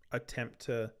attempt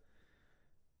to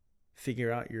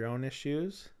figure out your own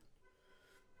issues.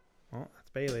 Well, that's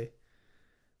Bailey.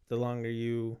 The longer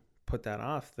you put that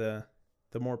off, the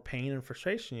more pain and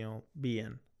frustration you'll be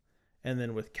in. And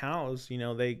then with cows, these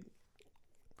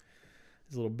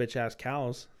little bitch ass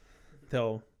cows,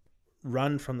 they'll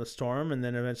run from the storm, and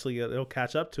then eventually it'll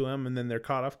catch up to them, and then they're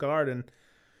caught off guard, and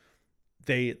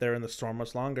they're in the storm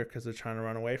much longer because they're trying to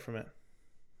run away from it.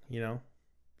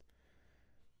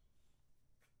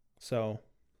 So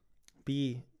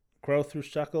grow through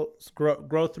struggles.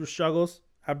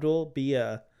 Abdul, be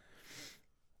a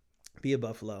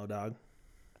buffalo, dog.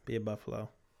 Be a buffalo.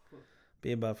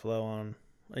 Be a buffalo on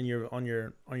your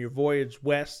voyage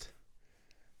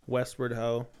westward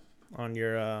ho, on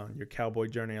your cowboy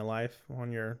journey of life,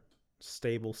 on your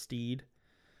stable steed.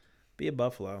 Be a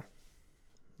buffalo.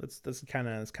 That's the kind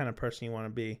of person you want to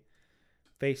be.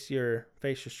 Face your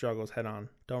struggles head on.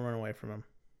 Don't run away from them.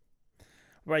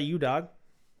 What about you, dog?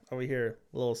 Over here,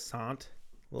 little Santi.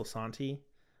 What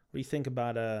do you think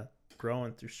about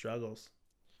growing through struggles?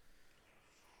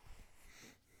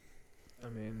 I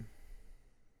mean,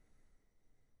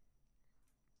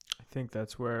 I think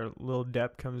that's where little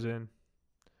depth comes in,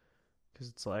 because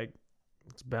it's like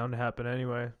it's bound to happen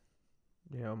anyway.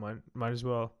 Might as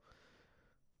well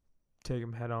take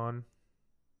them head on.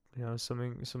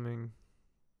 Something.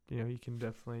 You can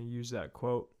definitely use that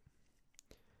quote,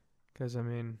 because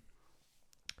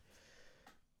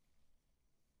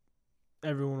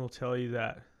everyone will tell you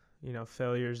that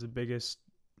failure is the biggest,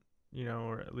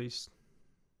 or at least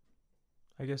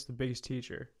I guess the biggest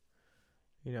teacher,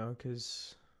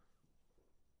 because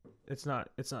it's not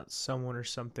someone or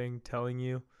something telling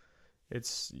you,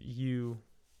 it's you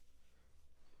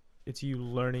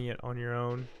learning it on your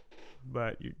own,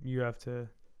 but you have to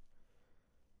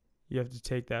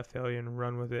take that failure and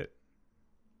run with it.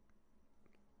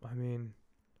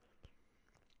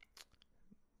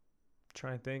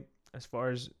 Trying to think as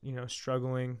far as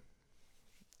struggling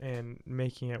and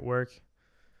making it work.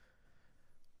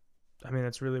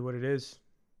 That's really what it is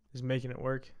making it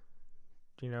work.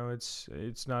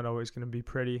 It's not always going to be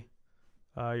pretty.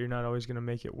 You're not always going to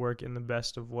make it work in the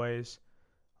best of ways,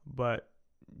 but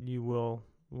you will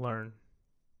learn.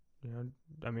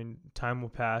 Time will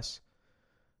pass,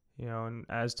 and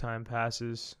as time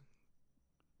passes,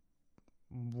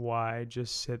 why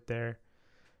just sit there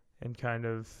and kind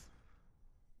of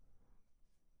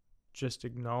just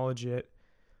acknowledge it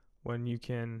when you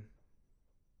can,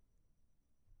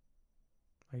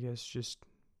 I guess, just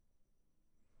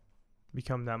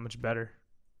become that much better.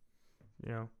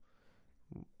 You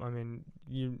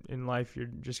in life, you're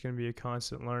just going to be a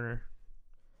constant learner.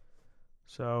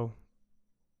 So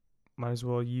might as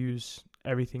well use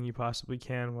everything you possibly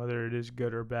can, whether it is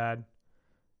good or bad.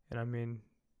 And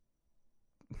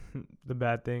the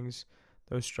bad things,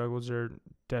 those struggles are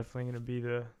definitely going to be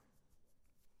the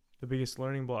biggest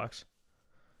learning blocks.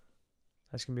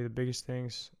 That's going to be the biggest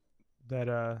things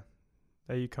that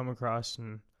you come across.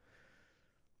 And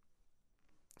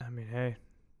hey,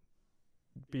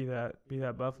 be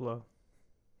that buffalo.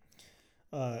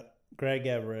 Greg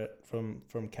Everett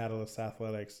from Catalyst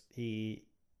Athletics, he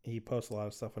posts a lot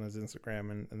of stuff on his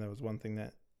Instagram, and there was one thing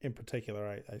that in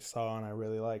particular I saw and I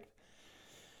really liked.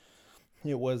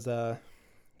 It was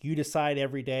you decide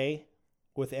every day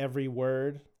with every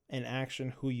word and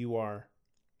action who you are.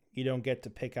 You don't get to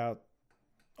pick out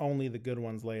only the good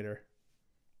ones later.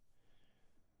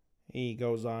 He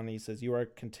goes on, he says, you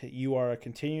are a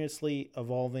continuously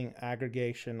evolving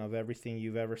aggregation of everything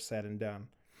you've ever said and done.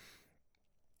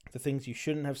 The things you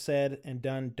shouldn't have said and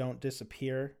done don't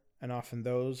disappear, and often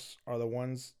those are the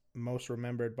ones most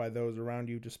remembered by those around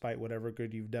you despite whatever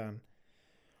good you've done.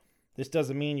 This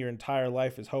doesn't mean your entire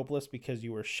life is hopeless because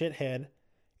you were a shithead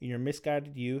in your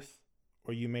misguided youth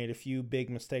or you made a few big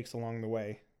mistakes along the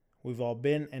way. We've all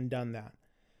been and done that.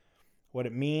 What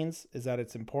it means is that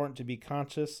it's important to be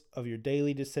conscious of your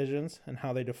daily decisions and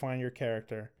how they define your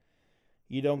character.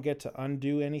 You don't get to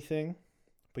undo anything,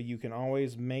 but you can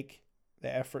always make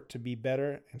the effort to be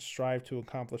better and strive to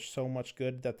accomplish so much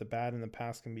good that the bad in the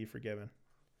past can be forgiven.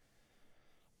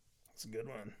 That's a good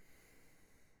one.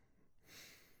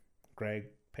 Greg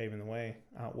paving the way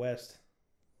out west,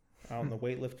 out in the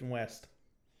weightlifting west.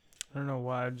 I don't know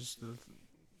why, just the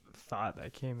thought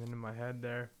that came into my head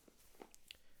there.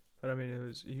 But I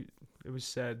mean, it was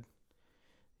said,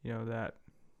 that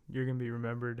you're gonna be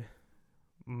remembered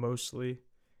mostly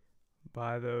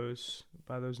by those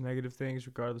negative things,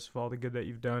 regardless of all the good that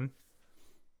you've done.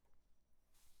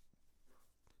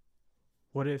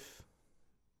 What if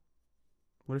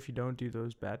you don't do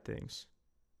those bad things?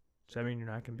 Does that mean you're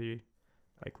not gonna be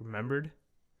remembered?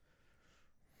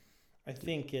 I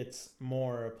think it's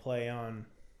more a play on.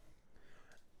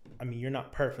 I mean, you're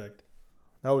not perfect.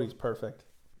 Nobody's perfect.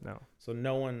 No. So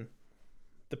no one,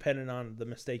 depending on the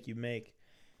mistake you make,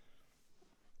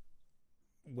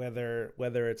 whether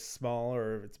it's small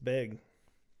or if it's big,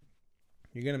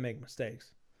 you're gonna make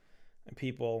mistakes, and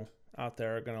people out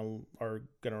there are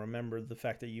gonna remember the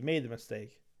fact that you made the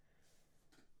mistake.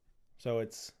 So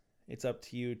it's up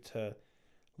to you to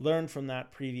learn from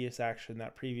that previous action,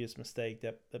 that previous mistake,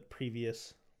 that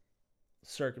previous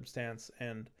circumstance,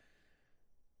 and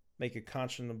make a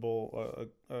conscionable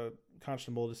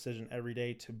decision every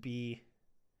day to be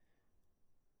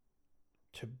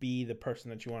the person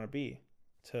that you want to be,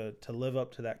 to live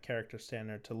up to that character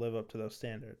standard, to live up to those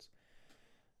standards.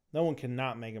 No one can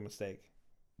not make a mistake.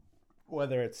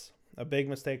 Whether it's a big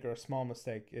mistake or a small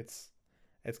mistake, it's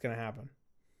going to happen.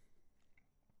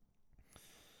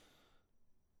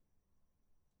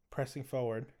 Pressing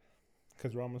forward,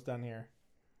 because we're almost done here.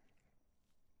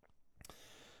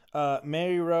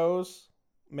 Mary Rose,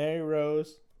 my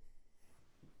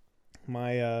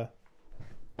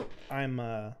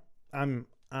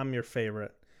I'm your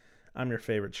favorite. I'm your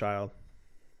favorite child.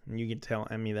 And you can tell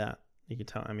Emmy that. You can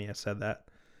tell Emmy I said that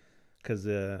because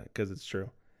it's true.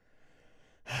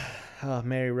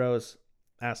 Mary Rose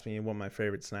asked me what my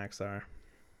favorite snacks are.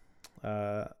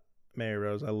 Mary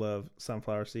Rose, I love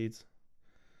sunflower seeds.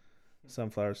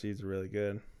 Sunflower seeds are really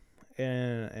good.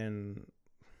 And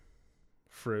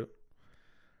fruit.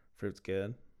 Fruit's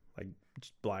good. Like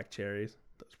just black cherries.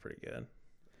 That's pretty good.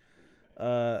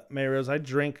 Mary Rose, I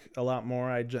drink a lot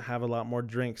more. I have a lot more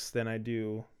drinks than I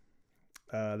do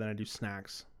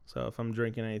snacks. So if I'm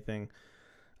drinking anything,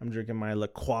 I'm drinking my La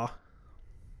Croix,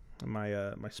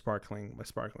 my sparkling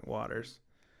waters.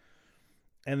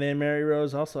 And then Mary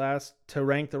Rose also asked to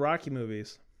rank the Rocky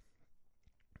movies.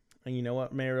 And you know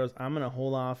what, Mary Rose, I'm gonna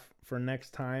hold off for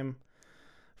next time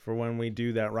for when we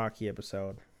do that Rocky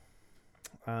episode.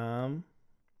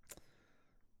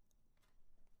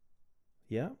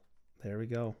 Yeah. There we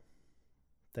go.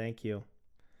 Thank you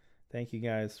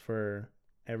guys for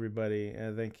everybody.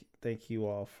 Thank you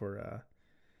all for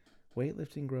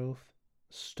weightlifting growth.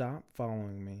 Stop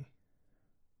following me.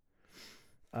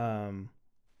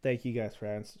 Thank you guys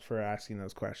for asking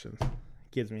those questions.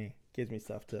 Gives me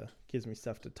stuff to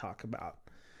talk about.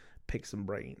 Pick some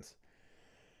brains.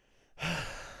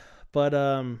 But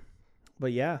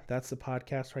yeah, that's the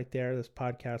podcast right there. This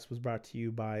podcast was brought to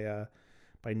you by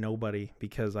nobody,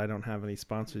 because I don't have any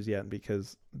sponsors yet,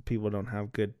 because people don't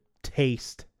have good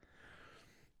taste.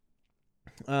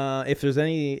 If there's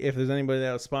anybody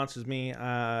that sponsors me,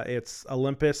 it's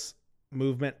Olympus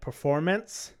Movement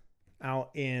Performance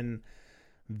out in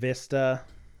Vista.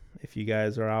 If you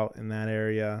guys are out in that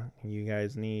area and you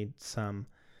guys need some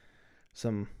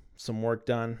work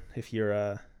done, if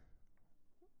you're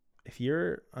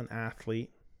an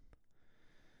athlete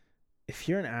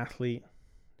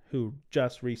who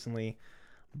just recently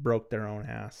broke their own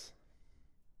ass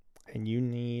and you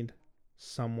need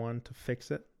someone to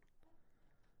fix it,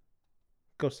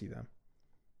 go see them.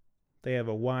 They have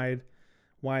a wide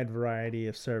variety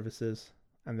of services,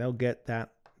 and they'll get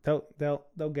that. They'll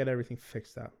get everything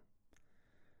fixed up.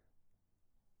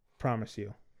 Promise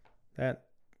you. That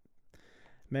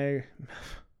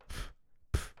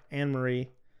Anne Marie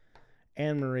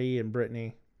and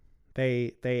Brittany,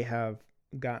 they have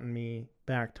gotten me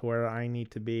back to where I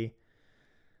need to be.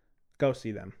 Go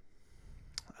see them.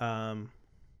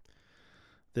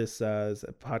 This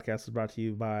podcast is brought to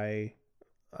you by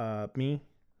me,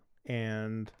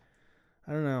 and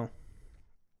I don't know.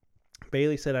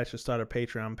 Bailey said I should start a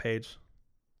Patreon page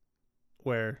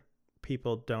where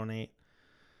people donate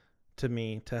to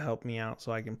me to help me out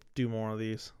so I can do more of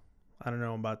these. I don't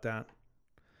know about that.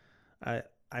 I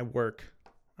work.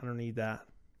 I don't need that.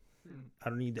 I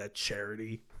don't need that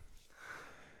charity.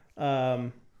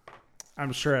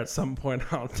 I'm sure at some point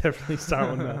I'll definitely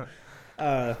start one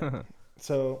now.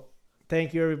 So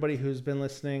thank you everybody who's been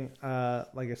listening.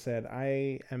 Like I said,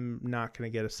 I am not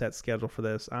going to get a set schedule for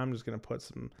this. I'm just going to put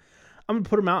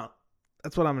them out.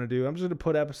 That's what I'm going to do. I'm just going to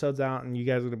put episodes out and you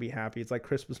guys are going to be happy. It's like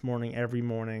Christmas morning, every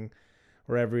morning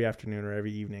or every afternoon or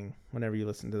every evening, whenever you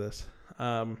listen to this.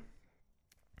 Don't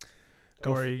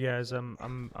worry, you guys.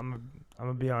 I'm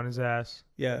gonna be on his ass.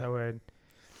 Yeah. That way.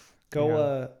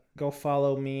 Go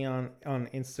follow me on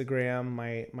Instagram.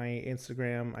 My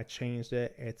Instagram, I changed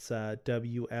it. It's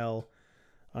WL_CZAR.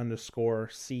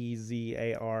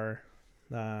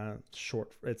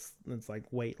 Short. It's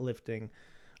like weightlifting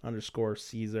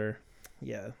 _Caesar.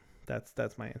 Yeah,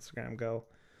 that's my Instagram. Go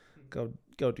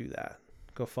do that.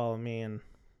 Go follow me and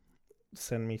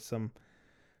send me some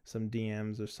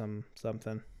DMs or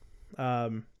something.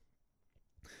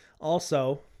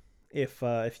 Also, if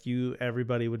you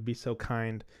everybody would be so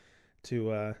kind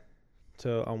to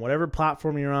on whatever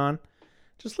platform you're on,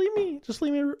 just leave me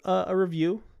a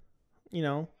review. You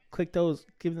know, click those.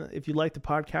 If you like the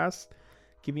podcast,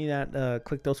 give me that.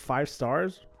 Click those 5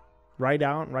 stars. Write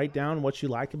down what you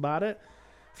like about it.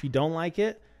 If you don't like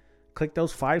it, click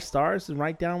those 5 stars and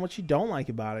write down what you don't like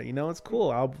about it. You know, it's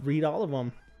cool. I'll read all of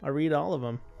them.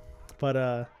 But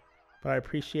I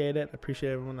appreciate it. I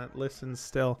appreciate everyone that listens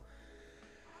still.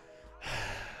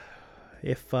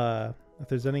 If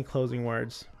there's any closing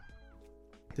words,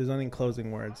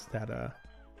 that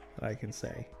I can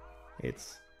say,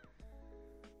 it's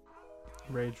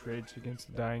rage against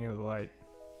the dying of the light.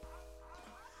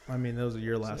 I mean, those are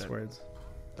your last words.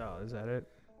 Oh, is that it?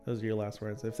 Those are your last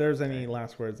words. If there's any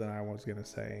last words that I was gonna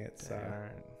say, it's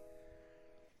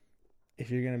if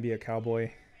you're gonna be a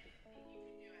cowboy,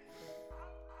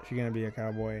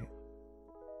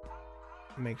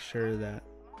 make sure that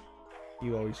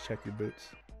you always check your boots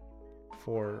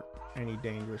for any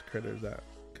dangerous critters that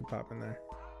could pop in there.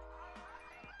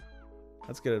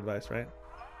 That's good advice, right?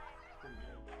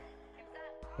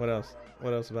 What else?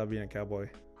 What else about being a cowboy?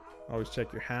 Always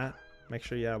check your hat. Make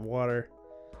sure you have water.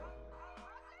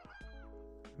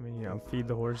 I mean, feed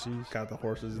the horses. Got the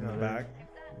horses in the back.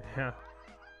 Yeah.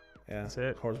 Yeah. That's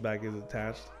it. Horseback is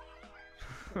attached.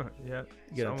 Yeah.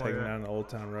 You gotta take them down the Old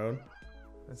Town Road.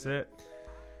 That's it.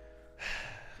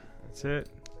 That's it.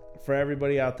 For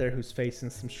everybody out there who's facing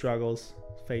some struggles,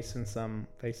 facing some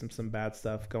bad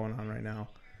stuff going on right now,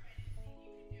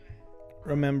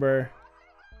 remember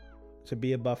to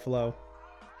be a buffalo.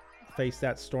 Face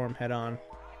that storm head on,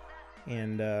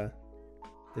 and the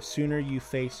sooner you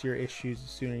face your issues, the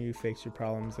sooner you face your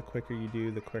problems, the quicker you do,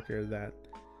 the quicker that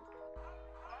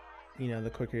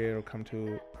the quicker it'll come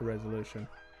to a resolution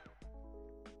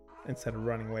instead of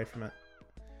running away from it.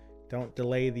 Don't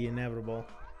delay the inevitable.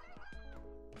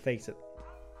 Face it.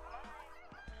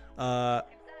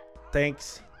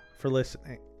 Thanks for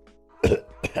listening.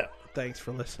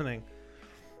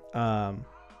 I'm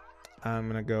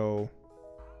gonna go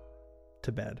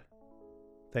to bed.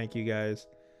 Thank you guys.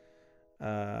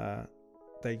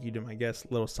 Thank you to my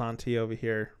guest, Little Santi over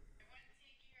here.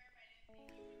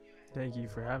 Thank you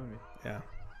for having me. Yeah.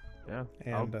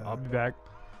 And I'll be back.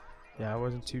 Yeah, I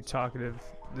wasn't too talkative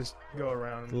this go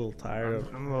around. A little tired.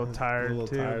 I'm a little tired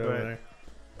too,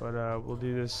 but we'll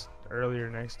do this earlier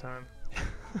next time.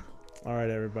 All right,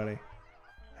 everybody.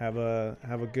 Have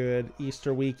a good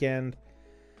Easter weekend.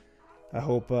 I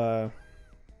hope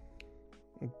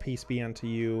peace be unto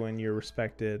you and your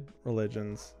respected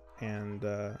religions, and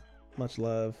much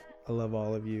love. I love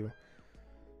all of you.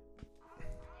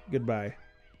 Goodbye.